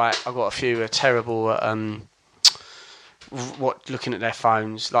mates, like, I've got a few who are terrible at looking at their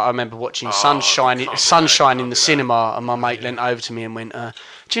phones. Like, I remember watching Sunshine in the cinema, and my mate leant over to me and went, "Do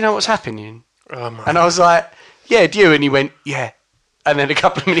you know what's happening?" And I was like, "Yeah, do you?" And he went, "Yeah." And then a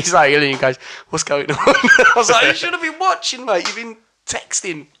couple of minutes later, he goes, "What's going on?" I was like, "You should have been watching, mate. You've been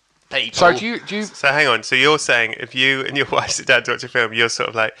texting people." So do you? So hang on. So you're saying if you and your wife sit down to watch a film, you're sort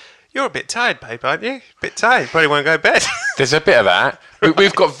of like, "You're a bit tired, babe, aren't you? A bit tired. Probably want to go to bed." There's a bit of that.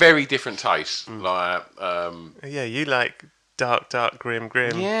 We've got very different tastes. Like, yeah, you like dark, grim.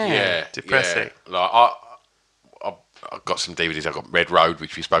 Yeah. Depressing. Yeah. Like, I've got some DVDs. I've got Red Road,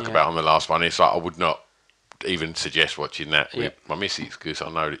 which we spoke about on the last one. It's like I would not even suggest watching that with my missus, because I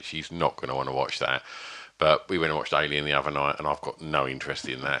know that she's not going to want to watch that. But we went and watched Alien the other night, and I've got no interest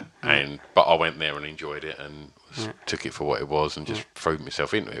in that. But I went there and enjoyed it, and took it for what it was, and just threw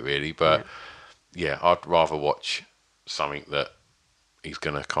myself into it, really. But I'd rather watch something that he's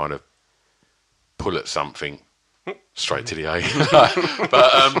going to kind of pull at something straight to the alien. but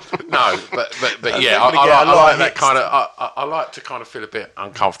yeah, I like that kind of. I like to kind of feel a bit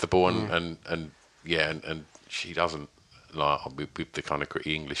uncomfortable, and she doesn't like with the kind of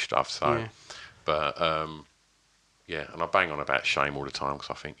gritty English stuff. So, but and I bang on about Shame all the time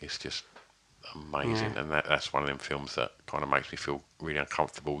because I think it's just amazing, and that's one of them films that kind of makes me feel really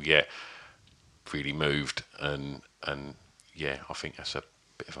uncomfortable, yet really moved, and I think that's a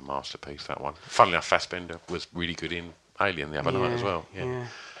bit of a masterpiece, that one. Funnily enough, Fassbender was really good in Alien the other night as well.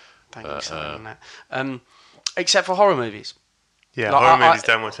 Thank you so much on that. Except for horror movies. Yeah, like, horror movies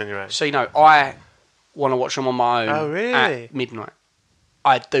don't watch on your own. So, you know, I want to watch them on my own at midnight.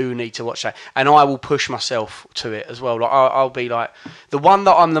 I do need to watch that, and I will push myself to it as well. Like, I'll be like, the one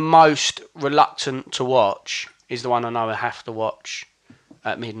that I'm the most reluctant to watch is the one I know I have to watch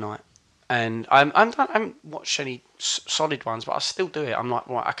at midnight. And I haven't watched any solid ones, but I still do it. I'm like,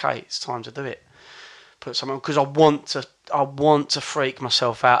 right, okay, it's time to do it. Put something, because I want to freak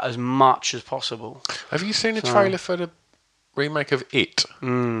myself out as much as possible. Have you seen the trailer for the remake of It?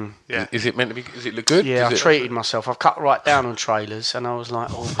 Yeah. Is it meant to be? Does it look good? Yeah, I treated myself. I've cut right down on trailers, and I was like,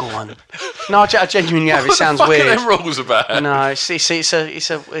 "Oh, go on." No, I genuinely have. It sounds weird. What the fuck are them rules about? No, it's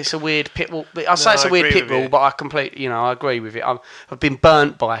a weird pitbull. I say it's a weird pitbull, but I agree with it. I've been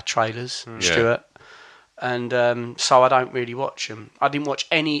burnt by trailers, Stuart, and so I don't really watch them. I didn't watch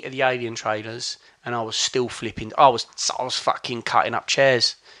any of the Alien trailers, and I was still flipping. I was fucking cutting up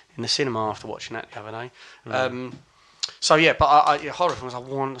chairs in the cinema after watching that the other day. So yeah, but horror films, I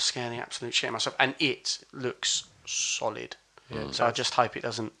want to scare the absolute shit out of myself, and it looks solid. So I just hope it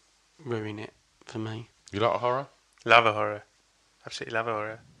doesn't ruin it for me. You like a horror? Love a horror. Absolutely love a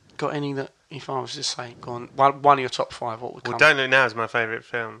horror. Got any that, if I was to say, go on, one of your top five, what would come? Don't Look Now is my favourite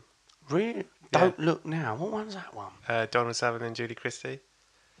film. Really? Yeah. Don't Look Now? What one's that one? Donald Sutherland and Judy Christie.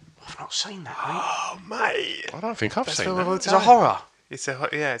 I've not seen that, mate. Oh, mate. I don't think I've seen that. It's a horror. It's a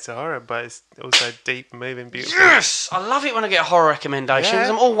horror, but it's also deep, moving, beautiful. Yes! I love it when I get horror recommendations. Yeah.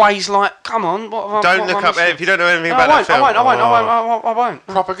 I'm always like, come on. Don't look up if you don't know anything about that film. I won't.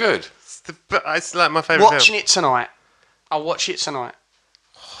 Proper good. It's like my favourite film. Watching it tonight. I'll watch it tonight.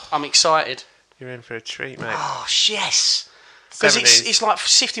 I'm excited. You're in for a treat, mate. Oh, yes. Because it's like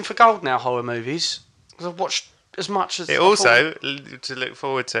sifting for gold now, horror movies. Because I've watched as much as... It also, to look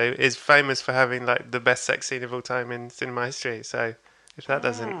forward to, is famous for having like the best sex scene of all time in cinema history. So... if that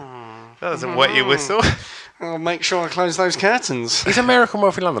doesn't wet your whistle, I'll make sure I close those curtains. Is American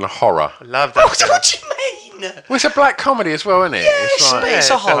Werewolf in London a horror? I love that. What do you mean? Well, it's a black comedy as well, isn't it? Yes, it's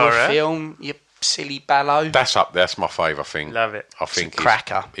a horror film. You silly ballow. That's my favourite thing. Love it. I think it's a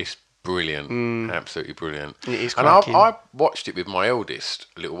cracker. It's brilliant. Absolutely brilliant. It is cracking. And I watched it with my eldest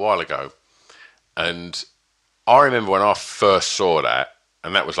a little while ago, and I remember when I first saw that.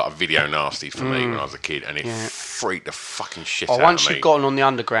 And that was like a video nasty for me when I was a kid, and it freaked the fucking shit out of me. Once you've gotten on the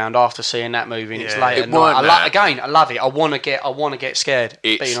underground after seeing that movie, and it's late at night. I love it. I want to get scared.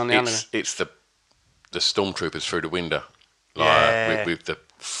 Being on the underground. It's the stormtroopers through the window, like with the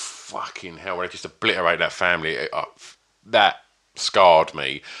fucking hell, where they just obliterate that family. That scarred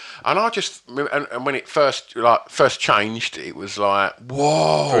me. And I just and when it first changed, it was like,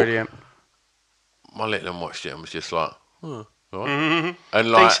 whoa, Brilliant. My little one watched it and was just like, right.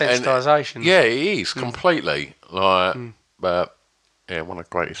 And like desensitisation. Yeah, it is completely like, but yeah, one of the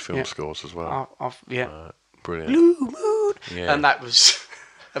greatest film scores as well. Brilliant. Blue Moon. Yeah. And that was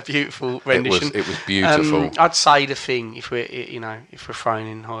a beautiful rendition. It was beautiful. I'd say The Thing, if we're throwing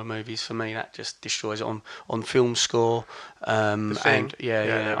in horror movies, for me that just destroys it on film score. And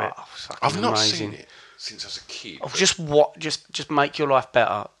I've not seen it since I was a kid. Just make your life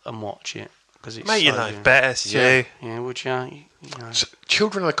better and watch it. It's make your life better, Stu. Yeah, would you? So,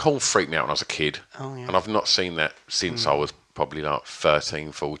 Children of the Corn freaked me out when I was a kid. Oh, yeah. And I've not seen that since I was probably like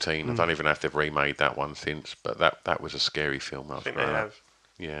 13, 14. I don't even know if they've remade that one since, but that was a scary film. I think they have.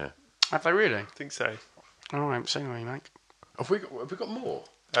 Yeah. Have they really? I think so. Oh, I haven't seen a remake. Have we got more?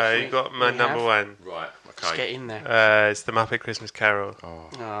 You got my number one. Right, okay. Let's get in there. It's The Muppet Christmas Carol.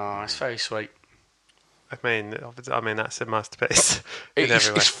 Oh, it's very sweet. I mean, that's a masterpiece.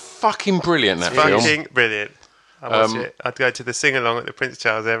 It's fucking brilliant, that film. film. Fucking brilliant. I watch it. I'd go to the sing-along at the Prince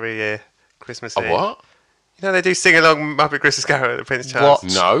Charles every year, Christmas Eve. What? You know, they do sing-along Muppet Christmas Carol at the Prince Charles.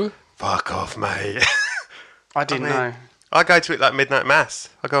 What? No. Fuck off, mate. I didn't know. I go to it like midnight mass.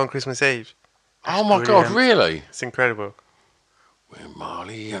 I go on Christmas Eve. Oh my God, really? It's incredible. We're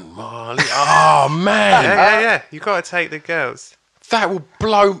Marley and Marley. Oh, man. Yeah. You got to take the girls. That will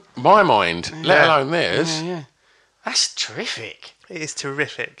blow my mind, let alone theirs. Yeah. That's terrific. It is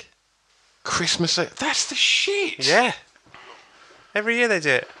terrific. Christmas, that's the shit. Yeah. Every year they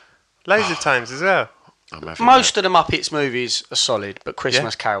do it. Loads of times as well. Most of the Muppets movies are solid, but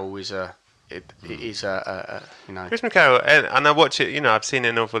Christmas Carol is Christmas Carol, and I watch it, I've seen it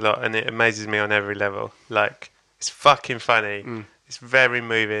an awful lot, and it amazes me on every level. Like, it's fucking funny. It's very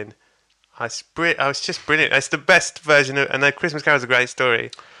moving. It's just brilliant. It's the best version of, and Christmas Carol's a great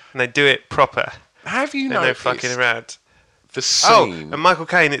story, and they do it proper. Have you noticed? No fucking around. The scene. And Michael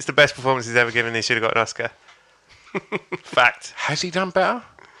Caine, it's the best performance he's ever given. He should have got an Oscar. Fact. Has he done better?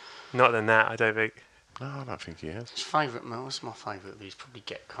 Not than that, I don't think. No, I don't think he has. What's my favourite of these? Probably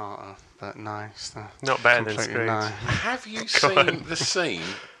Get Carter, but no, it's not better than Scrooge. No. Have you seen the scene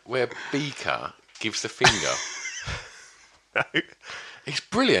where Beaker gives the finger? No. It's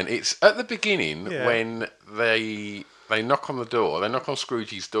brilliant. It's at the beginning when they knock on the door. They knock on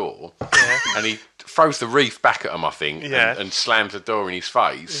Scrooge's door, and he throws the wreath back at him, I think, and slams the door in his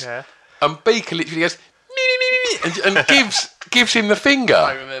face. Yeah. And Beaker literally goes and gives him the finger.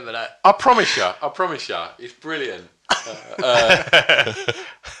 I remember that. I promise you. It's brilliant.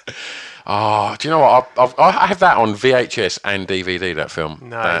 Oh, do you know what? I have that on VHS and DVD. That film.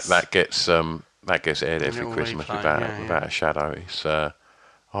 Nice. That gets aired every Christmas without a shadow.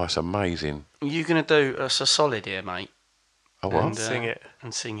 It's amazing. Are you going to do us a solid here, mate? Oh, what? And sing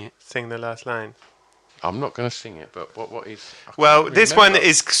it. Sing the last line. I'm not going to sing it, but what is... Well, this one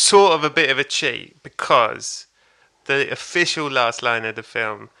is sort of a bit of a cheat, because the official last line of the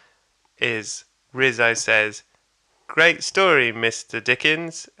film is Rizzo says, "Great story, Mr.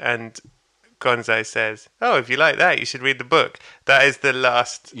 Dickens," and Gonzo says, "Oh, if you like that, you should read the book." That is the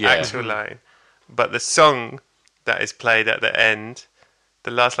last actual line. But the song that is played at the end, the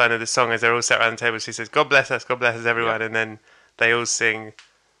last line of the song, as they're all sat around the table, she says, God bless us, everyone," and then they all sing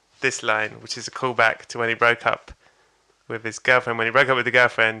this line, which is a callback to when he broke up with his girlfriend. When he broke up with the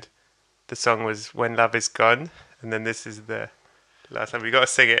girlfriend, the song was "When Love Is Gone," and then this is the last time. We got to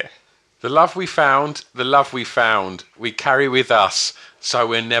sing it. The love we found, we carry with us, so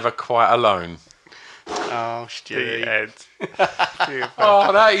we're never quite alone. Oh, Stewie. The end.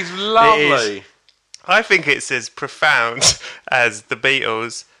 Oh, that is lovely. I think it's as profound as the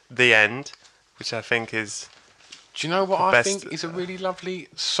Beatles' "The End," which I think is... Do you know what I think is a really lovely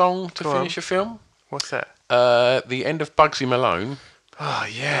song to finish a film? What's that? The end of Bugsy Malone. Oh,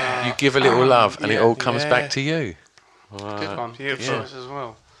 yeah. You give a little love and it all comes back to you. Good one. Beautiful as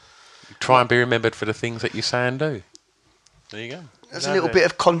well. Try and be remembered for the things that you say and do. There you go. There's a little bit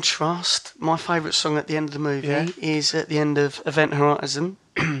of contrast. My favourite song at the end of the movie is at the end of Event Horizon,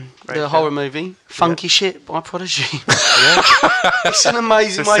 the horror movie, Funky Shit by Prodigy. It's an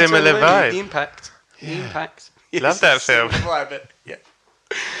amazing way to end the movie. Vibe. The impact. The impact. Love that film.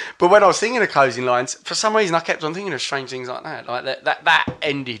 But when I was thinking of closing lines, for some reason I kept on thinking of strange things like that. Like that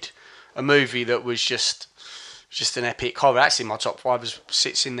ended a movie that was just an epic horror. That's in my top 5.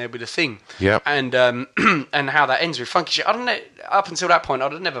 Sits in there with The Thing. Yep. And and how that ends with Funky Shit. I don't know. Up until that point,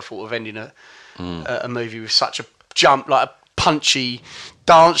 I'd have never thought of ending a movie with such a jump, like a punchy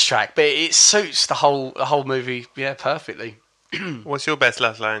dance track. But it suits the whole movie, perfectly. What's your best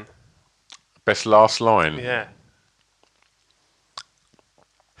last line? Best last line? Yeah.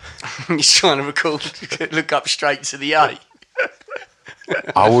 He's trying to look up straight to the A.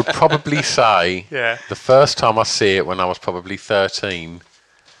 I would probably say the first time I see it when I was probably 13,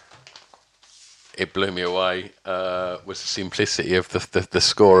 it blew me away. Was the simplicity of the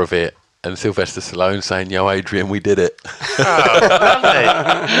score of it, and Sylvester Stallone saying, "Yo, Adrian, we did it."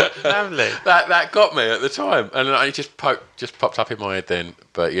 Oh, lovely. That got me at the time, and it just popped up in my head then.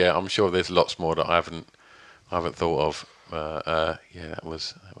 But yeah, I'm sure there's lots more that I haven't thought of. That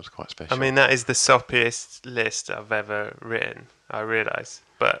was quite special. I mean, that is the soppiest list I've ever written, I realise,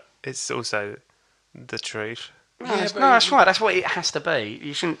 but it's also the truth. No, that's right. That's what it has to be.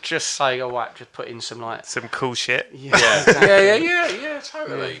 You shouldn't just say, "Oh, right, just put in some cool shit." Yeah, exactly. yeah,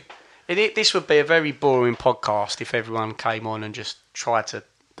 totally. This would be a very boring podcast if everyone came on and just tried to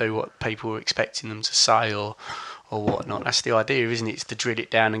do what people were expecting them to say or whatnot. That's the idea, isn't it? It's to drill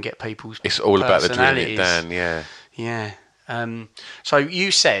it down and get people's It's all about the drilling it down, yeah. Yeah. So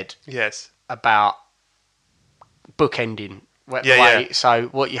you said about bookending.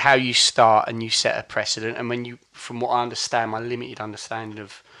 So how you start and you set a precedent, and when you, from what I understand, my limited understanding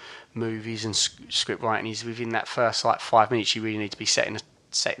of movies and script writing is within that first 5 minutes, you really need to be setting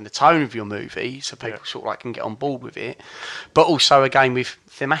the tone of your movie so people sort of can get on board with it, but also again with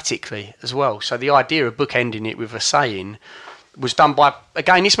thematically as well. So the idea of bookending it with a saying was done by,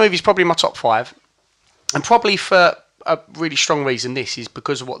 again, this movie's probably my top 5, and probably for a really strong reason. This is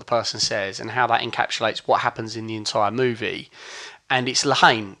because of what the person says and how that encapsulates what happens in the entire movie. And it's La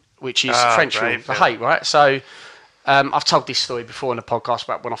Haine, which is French for hate, right? So I've told this story before in the podcast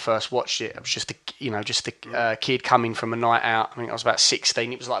about when I first watched it. I was just a kid coming from a night out. I think I was about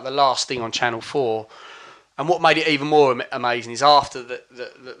 16. It was like the last thing on Channel 4. And what made it even more amazing is after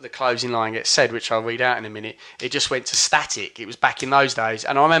the closing line gets said, which I'll read out in a minute, it just went to static. It was back in those days.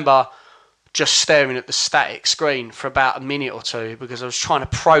 And I remember just staring at the static screen for about a minute or two because I was trying to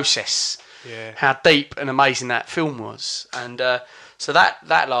process how deep and amazing that film was. And so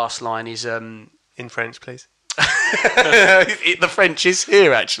that last line is... in French, please. The French is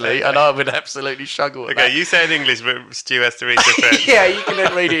here, actually, and I would absolutely struggle with that. Okay, you say it in English, but Stu has to read the French. Yeah, you can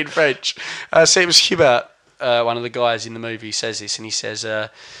then read it in French. So it was Hubert, one of the guys in the movie, who says this, and he says,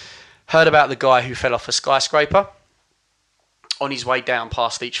 heard about the guy who fell off a skyscraper. On his way down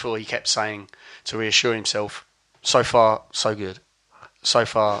past each floor, he kept saying to reassure himself, "So far, so good. So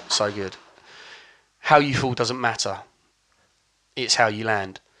far, so good. How you fall doesn't matter. It's how you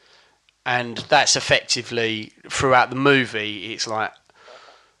land." And that's effectively, throughout the movie, it's like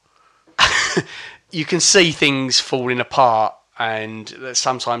you can see things falling apart, and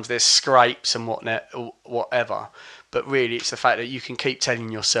sometimes there's scrapes and whatever. But really, it's the fact that you can keep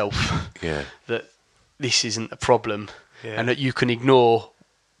telling yourself that this isn't a problem. Yeah. And that you can ignore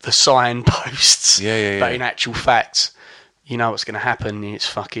the signposts, but in actual fact, you know what's going to happen. It's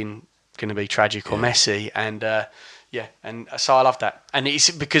fucking going to be tragic or messy, and and so I love that. And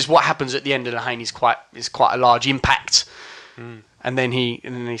it's because what happens at the end of La Haine is quite a large impact. And then he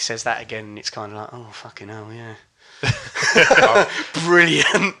says that again, and it's kind of like, oh fucking hell, yeah,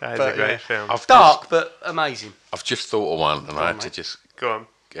 brilliant. That is a great film. Dark but amazing. I've just thought of one, and I had to just go on.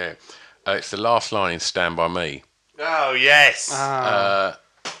 Yeah, it's the last line in Stand By Me. Oh, yes.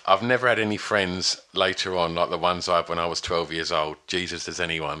 I've never had any friends later on like the ones I had when I was 12 years old. Jesus, does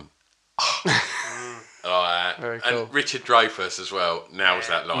anyone? Very cool. And Richard Dreyfuss as well nails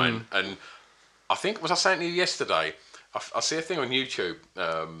that line. And I think, was I saying to you yesterday, I see a thing on YouTube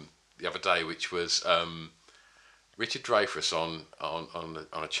the other day, which was Richard Dreyfuss on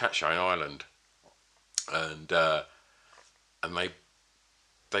a chat show in Ireland. And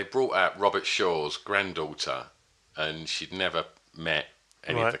they brought out Robert Shaw's granddaughter, and she'd never met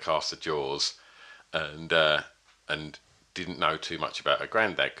any of the cast of Jaws, and didn't know too much about her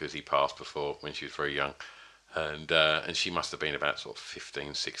granddad because he passed before when she was very young, and she must have been about sort of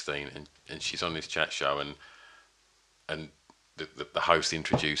 15, 16, and she's on this chat show, and the host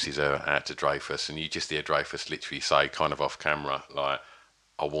introduces her out to Dreyfuss, and you just hear Dreyfuss literally say, kind of off camera, like,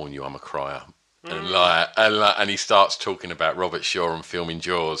 "I warn you, I'm a crier." And he starts talking about Robert Shaw and filming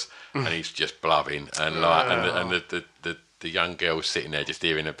Jaws, and he's just blubbing, and the young girl's sitting there just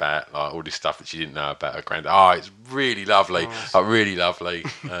hearing about all this stuff that she didn't know about her granddad. Oh, it's really lovely, really lovely,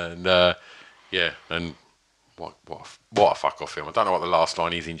 and and what a fuck off film. I don't know what the last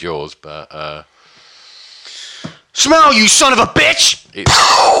line is in Jaws, but smell, you son of a bitch!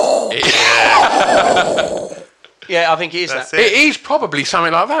 Yeah, I think it is that. It is probably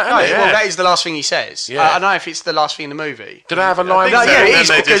something like that, isn't it? Well, that is the last thing he says. Yeah. I don't know if it's the last thing in the movie. Did I have a line? No, yeah, it is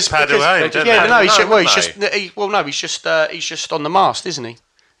because just pad away. He's just on the mast, isn't he?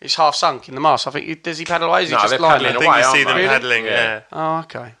 It's half sunk in the mast. I think does he paddle away? Is he just they're lying paddling there? away. I think you see them really? paddling. Yeah. Oh,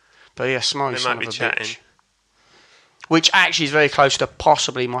 okay. But yeah, Smoke They son might be of a chatting. bitch. Which actually is very close to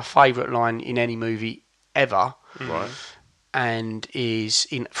possibly my favourite line in any movie ever. Right. And is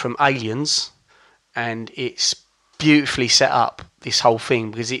from Aliens, and it's beautifully set up, this whole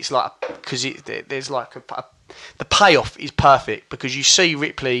thing, because it's like there's like the payoff is perfect, because you see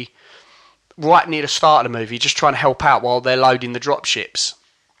Ripley right near the start of the movie just trying to help out while they're loading the dropships,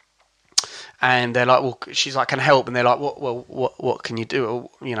 and they're like, well, she's like, can I help? And they're like, what can you do?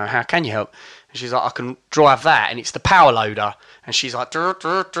 You know, how can you help? And she's like, I can drive that, and it's the power loader. And she's like,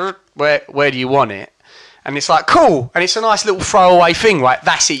 where do you want it? And it's like, cool, and it's a nice little throwaway thing, right?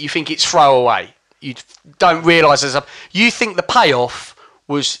 That's it. You think it's throwaway. You don't realise you think the payoff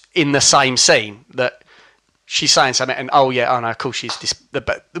was in the same scene, that she's saying something, and oh no, cool, she's this.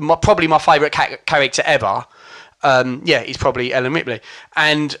 Probably my favourite character ever. He's probably Ellen Ripley,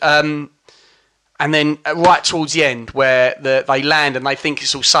 and then right towards the end, where they land and they think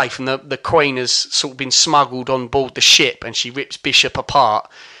it's all safe, and the Queen has sort of been smuggled on board the ship, and she rips Bishop apart,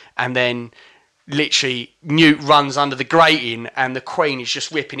 and then literally Newt runs under the grating and the Queen is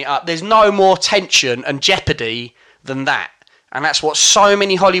just ripping it up. There's no more tension and jeopardy than that, and that's what so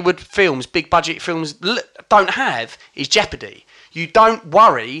many Hollywood films, big budget films, don't have, is jeopardy. You don't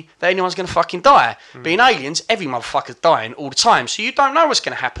worry that anyone's going to fucking die. But in Aliens, every motherfucker's dying all the time, so you don't know what's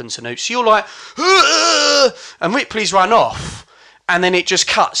going to happen to Newt. So you're like, and Ripley's run off, and then it just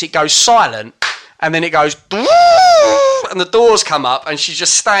cuts, it goes silent, and then it goes, and the doors come up, and she's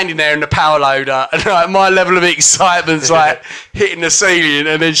just standing there in the power loader, and like my level of excitement's like hitting the ceiling,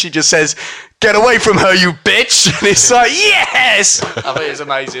 and then she just says, "Get away from her, you bitch!" And it's like, yes! I think it's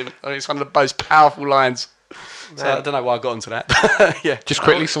amazing. I think it's one of the most powerful lines. So I don't know why I got onto that. Yeah. Just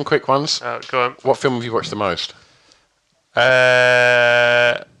quickly, some quick ones. Go on. What film have you watched the most?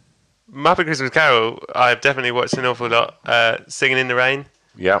 Muppet Christmas Carol, I've definitely watched an awful lot. Singing in the Rain.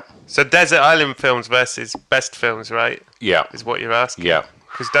 Yeah. So Desert Island films versus best films, right? Yeah. Is what you're asking. Yeah.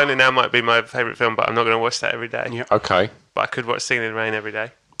 Because Don't Look Now might be my favourite film, but I'm not going to watch that every day. Yeah. Okay. But I could watch Singing in the Rain every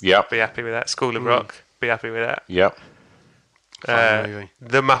day. Yeah. Be happy with that. School of Rock. Be happy with that. Yeah.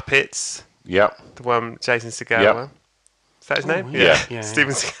 The Muppets. Yeah. The one Jason Segel Yep. one. Is that his name? Yeah.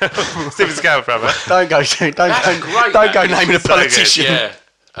 Steven Segel. Steven Segel, brother. Don't go naming a politician. Yeah.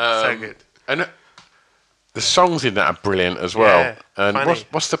 So good. And the songs in that are brilliant as well. Yeah, and funny.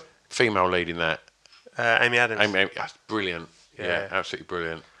 what's the female lead in that? Amy Adams. Amy, that's brilliant. Yeah, absolutely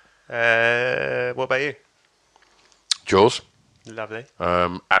brilliant. What about you? Jaws. Lovely.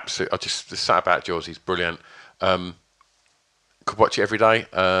 Absolutely. The something about Jaws is brilliant. Could watch it every day.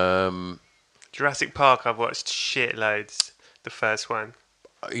 Jurassic Park, I've watched shitloads. The first one.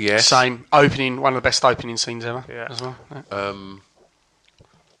 Yes. Same. Opening, one of the best opening scenes ever. Yeah. As well. Yeah.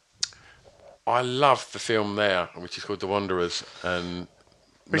 I love the film there, which is called The Wanderers. And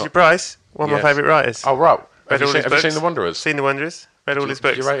Richard Bryce, one of my favourite writers. Oh, right. Read all his Have you books. seen The Wanderers? Seen The Wanderers. Read all his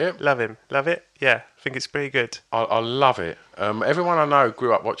books. Did you rate it? Love him. Love it. Yeah, I think it's pretty good. I love it. Everyone I know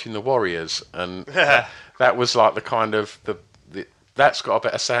grew up watching The Warriors, and that was like the kind of that's got a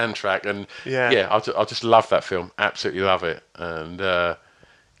better soundtrack, and I just love that film. Absolutely love it, and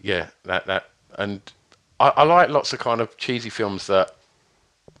that and I like lots of kind of cheesy films that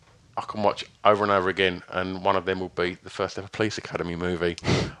I can watch over and over again, and one of them will be the first ever Police Academy movie.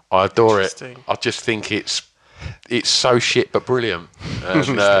 I adore it. I just think it's so shit but brilliant.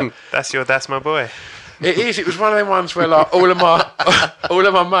 And, that's my boy. It is. It was one of them ones where like all of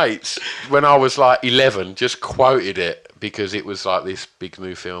my mates when I was like 11 just quoted it because it was like this big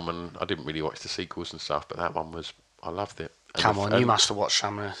new film, and I didn't really watch the sequels and stuff, but that one I loved it. Come on, you must have watched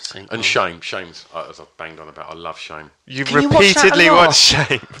some of the sequels. And Shame's, as I've banged on about, I love Shame. You've repeatedly watched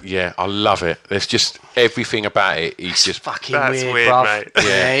Shame. Yeah, I love it. There's just everything about it. It's just fucking that's weird, bruv. mate.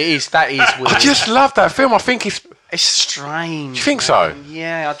 Yeah, it is. That is weird. I just love that film. I think it's strange. Do you think so?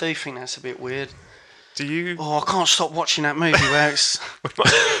 Yeah, I do think that's a bit weird. Do you? Oh, I can't stop watching that movie where it's.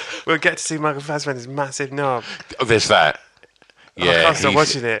 We'll get to see Michael Fassbender's massive knob. There's that. Yeah, I can't stop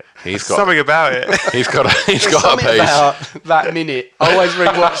watching it. He's got something about it. He's got a piece. About that minute. I always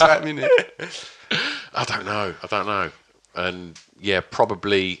rewatch that minute. I don't know. And yeah,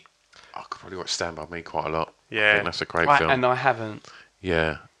 probably I could probably watch Stand By Me quite a lot. Yeah, I think that's a great film. And I haven't.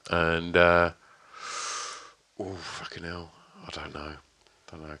 Yeah, and fucking hell, I don't know,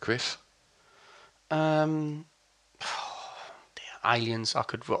 Chris. Aliens, I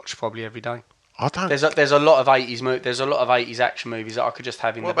could watch probably every day. I don't. There's a lot of 80s there's a lot of 80s action movies that I could just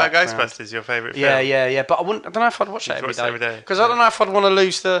have in what the background. What about Ghostbusters? Your favourite film? Yeah. But I don't know if I'd watch that every day day because I don't know if I'd want to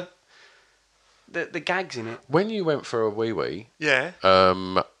lose the the gags in it. When you went for a wee, Yeah.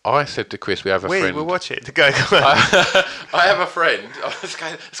 I said to Chris, we have a friend. We'll watch it. Go on. I have a friend. Oh, let's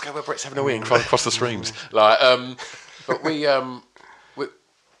go where Brett's having a wee and cross the streams. But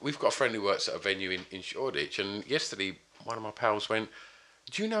we've got a friend who works at a venue in Shoreditch, and yesterday one of my pals went,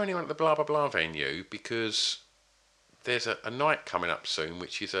 "Do you know anyone at the blah blah blah venue? Because there's a night coming up soon,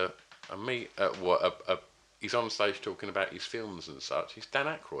 which is he's on stage talking about his films and such. He's Dan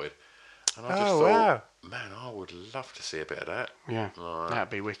Aykroyd." And I just thought, man, I would love to see a bit of that. Yeah, that'd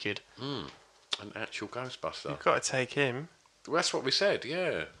be wicked. An actual Ghostbuster. You've got to take him. Well, that's what we said,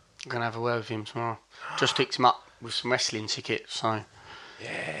 yeah. I'm going to have a word with him tomorrow. Just picked him up with some wrestling tickets, so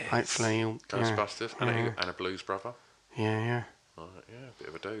hopefully he'll... Ghostbusters and a Blues Brother. Yeah. Right, yeah, a bit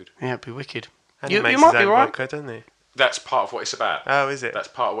of a dude. Yeah, it'd be wicked. And you he makes might his be own right. vodka, doesn't he? That's part of what it's about. Oh, is it? That's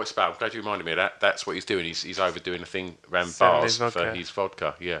part of what it's about. I'm glad you reminded me of that. That's what he's doing. He's overdoing a thing around Selling bars his vodka. for his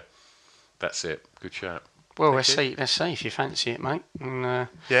vodka, yeah. That's it. Good shout. Well, let's see if you fancy it, mate. And,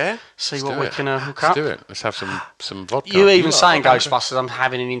 Yeah? see what we can hook Let's up. do it. Let's have some vodka. You even saying Ghostbusters, I'm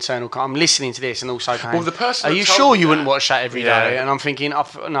having an internal... I'm listening to this and also going... Well, the person are that you told sure me you that- wouldn't watch that every day? Yeah. And I'm thinking,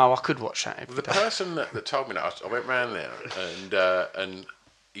 no, I could watch that every The day. person that told me that, I went round there and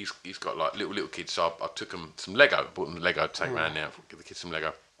he's got like little kids, so I took them some Lego, bought them Lego to take round now, give the kids some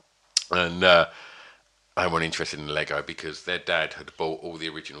Lego. And they weren't interested in Lego because their dad had bought all the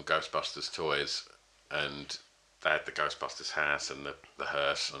original Ghostbusters toys, and they had the Ghostbusters house and the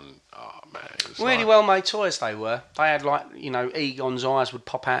hearse, and oh man, it was Really well made toys they were. They had Egon's eyes would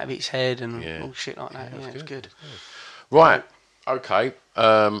pop out of its head and all shit like that. Yeah, it was good. Right, okay.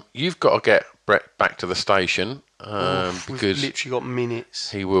 You've got to get Brett back to the station because We've literally got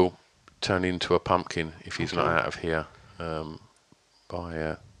minutes. he will turn into a pumpkin if he's not out of here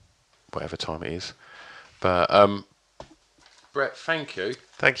by whatever time it is. But Brett, thank you.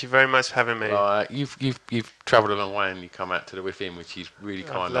 Thank you very much for having me. You've travelled a long way and you come out to the Within, which is really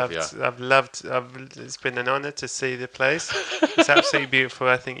kind of you. I've loved. It's been an honour to see the place. It's absolutely beautiful.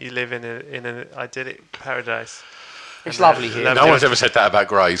 I think you live in an idyllic paradise. It's lovely here. No one's ever said that about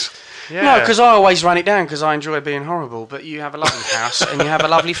Grays. Yeah. No, because I always run it down because I enjoy being horrible. But you have a lovely house and you have a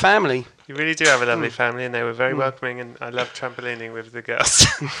lovely family. You really do have a lovely family, and they were very welcoming. And I love trampolining with the girls.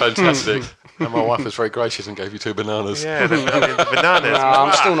 Fantastic. And my wife was very gracious and gave you 2 bananas. Yeah, the bananas.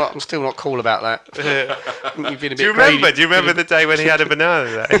 No, I'm still not cool about that. You've been a bit Do you remember? greedy. Do you remember the day when he had a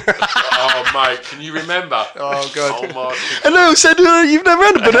banana? Oh mate, can you remember? Oh god. Oh my. And Lou said, "You've never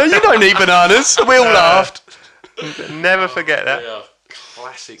had a banana. You don't eat bananas." We all laughed. Never forget that. Yeah.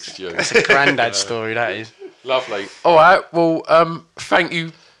 Classic Stu. It's a granddad story, that is. Lovely. All right. Well, thank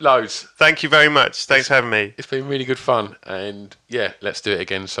you loads. Thank you very much. Thanks for having me. It's been really good fun, and yeah, let's do it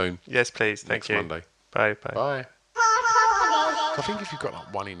again soon. Yes, please. Thank Next you. Monday. Bye. Bye. I think if you've got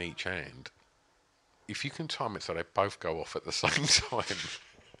like one in each hand, if you can time it so they both go off at the same time,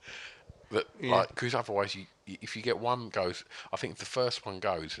 because otherwise, if you get one goes, I think if the first one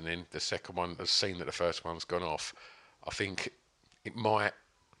goes and then the second one has seen that the first one's gone off, I think it might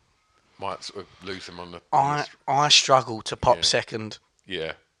sort of lose them on the. I struggle to pop second.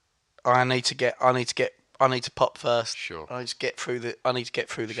 Yeah. I need to pop first. Sure. I need to get through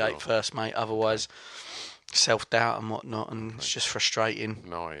the gate first, mate. Otherwise, self-doubt and whatnot, and it's just frustrating.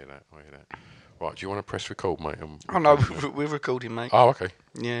 No, I hear that. Right, do you want to press record, mate? Oh no, we're recording, mate. Oh, okay.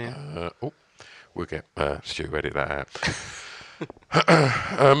 Yeah. We'll get Stu to edit that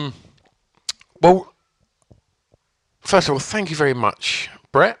out. Well, first of all, thank you very much,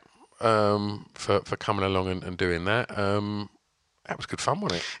 Brett, for coming along and doing that. That was good fun,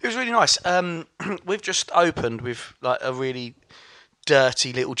 wasn't it? It was really nice. We've just opened with like a really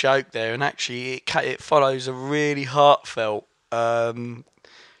dirty little joke there, and actually it follows a really heartfelt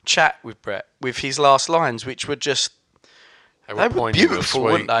chat with Brett with his last lines, which were just they were beautiful,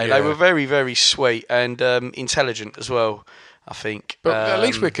 weren't they? Yeah. They were very, very sweet and intelligent as well, I think. But at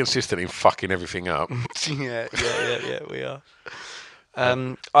least we're consistent in fucking everything up. yeah, we are.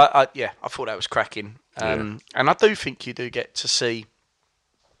 I thought that was cracking. And I do think you do get to see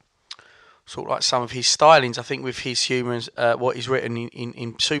sort of like some of his stylings. I think with his humour, what he's written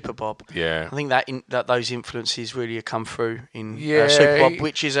in Super Bob. Yeah. I think that those influences really have come through in Super Bob,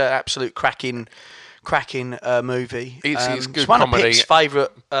 which is an absolute cracking movie. It's good it's one comedy. of Pick's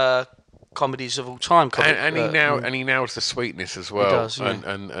favourite comedies of all time. And he nails the sweetness as well. He does, yeah.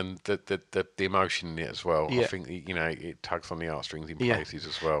 and the emotion in it as well. Yeah. I think it tugs on the heartstrings in places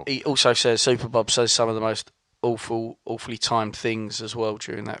as well. He also says Super Bob says some of the most awfully timed things as well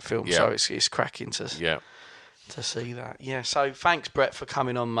during that film. Yeah. So it's cracking to see that. Yeah. So thanks, Brett, for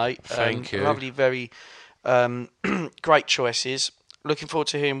coming on, mate. Thank you. Lovely, very great choices. looking forward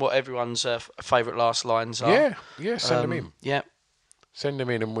to hearing what everyone's favourite last lines are. Yeah, send them in. Yeah. Send them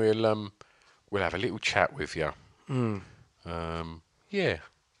in and we'll have a little chat with you. Yeah.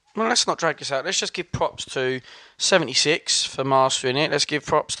 Well, let's not drag this out. Let's just give props to 76 for mastering it. Let's give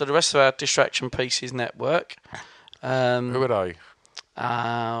props to the rest of our Distraction Pieces network. Who are they?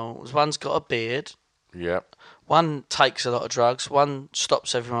 One's got a beard. Yep. One takes a lot of drugs. One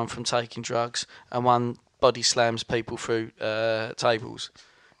stops everyone from taking drugs. And one body slams people through tables.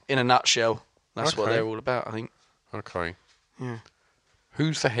 In a nutshell, that's what they're all about, I think. Okay. Yeah.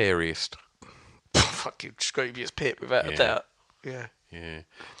 Who's the hairiest? Fucking Scroobius Pip, without a doubt. Yeah. Yeah.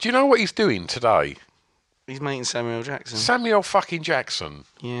 Do you know what he's doing today? He's meeting Samuel Jackson. Samuel fucking Jackson.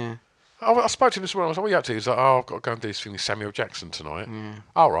 Yeah. I spoke to him this morning. I was like, what are you up to? He's like, I've got to go and do this thing with Samuel Jackson tonight. Yeah.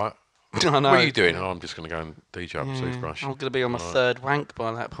 All right. I know. What are you doing? I'm just going to go and DJ up Toothbrush. I'm going to be on my third wank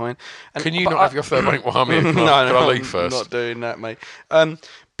by that point. And, Can you not have your third wank while I'm here? No, Can I leave first? I'm not doing that, mate.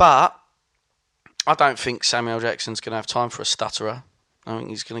 But I don't think Samuel Jackson's going to have time for a stutterer. I think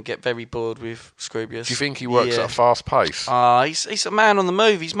he's going to get very bored with Scroobius. Do you think he works at a fast pace? He's a man on the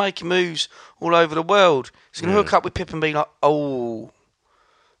move. He's making moves all over the world. He's going to hook up with Pip and be like, oh,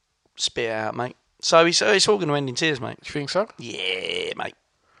 spit it out, mate. So it's all going to end in tears, mate. Do you think so? Yeah, mate.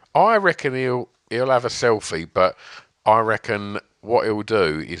 I reckon he'll have a selfie, but I reckon what he'll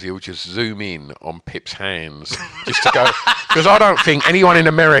do is he'll just zoom in on Pip's hands just to go, because I don't think anyone in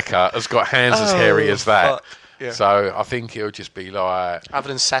America has got hands as hairy as that. Fuck. Yeah. So I think he'll just be like... Other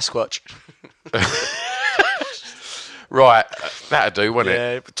than Sasquatch. Right, that'd do, wouldn't it?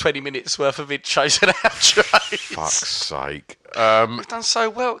 Yeah, 20 minutes worth of intros and outros. Fuck's sake. We've done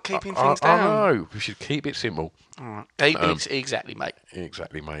so well at keeping things down. I know. We should keep it simple. All right. Exactly, mate.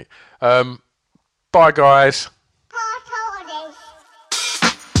 Exactly, mate. Bye, guys.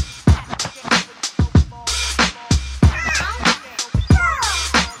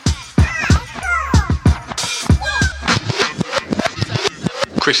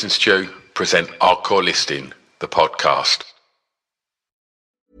 Chris and Stu present Hardcore Listing, the podcast.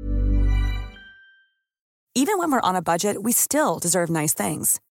 Even when we're on a budget, we still deserve nice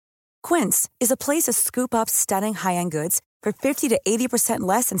things. Quince is a place to scoop up stunning high-end goods for 50 to 80%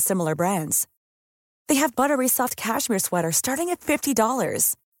 less than similar brands. They have buttery soft cashmere sweaters starting at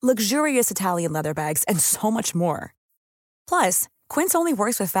 $50, luxurious Italian leather bags, and so much more. Plus, Quince only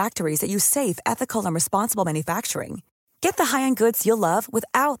works with factories that use safe, ethical, and responsible manufacturing. Get the high-end goods you'll love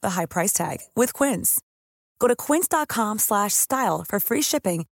without the high price tag with Quince. Go to quince.com/style for free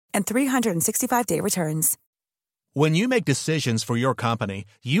shipping and 365-day returns. When you make decisions for your company,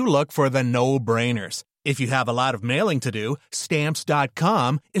 you look for the no-brainers. If you have a lot of mailing to do,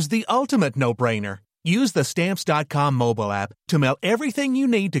 Stamps.com is the ultimate no-brainer. Use the Stamps.com mobile app to mail everything you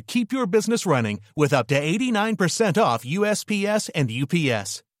need to keep your business running with up to 89% off USPS and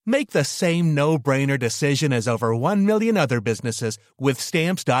UPS. Make the same no-brainer decision as over 1 million other businesses with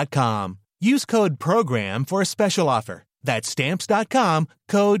Stamps.com. Use code PROGRAM for a special offer. That's Stamps.com,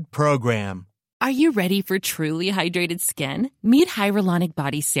 code PROGRAM. Are you ready for truly hydrated skin? Meet Hyaluronic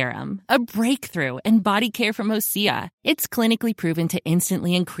Body Serum, a breakthrough in body care from Osea. It's clinically proven to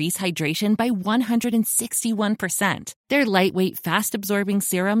instantly increase hydration by 161%. Their lightweight, fast-absorbing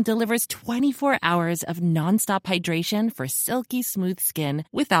serum delivers 24 hours of nonstop hydration for silky smooth skin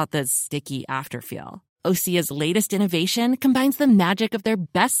without the sticky afterfeel. Osea's latest innovation combines the magic of their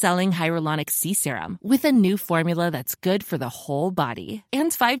best-selling Hyaluronic C Serum with a new formula that's good for the whole body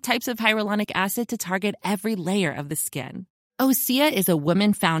and 5 types of hyaluronic acid to target every layer of the skin. Osea is a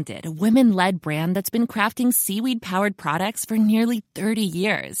women-founded, women-led brand that's been crafting seaweed-powered products for nearly 30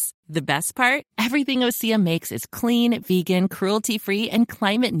 years. The best part? Everything Osea makes is clean, vegan, cruelty-free, and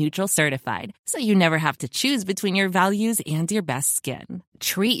climate-neutral certified, so you never have to choose between your values and your best skin.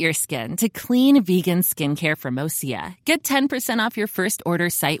 Treat your skin to clean, vegan skincare from Osea. Get 10% off your first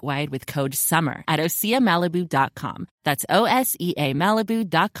order site-wide with code SUMMER at OseaMalibu.com. That's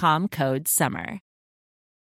OSEAMalibu.com, code SUMMER.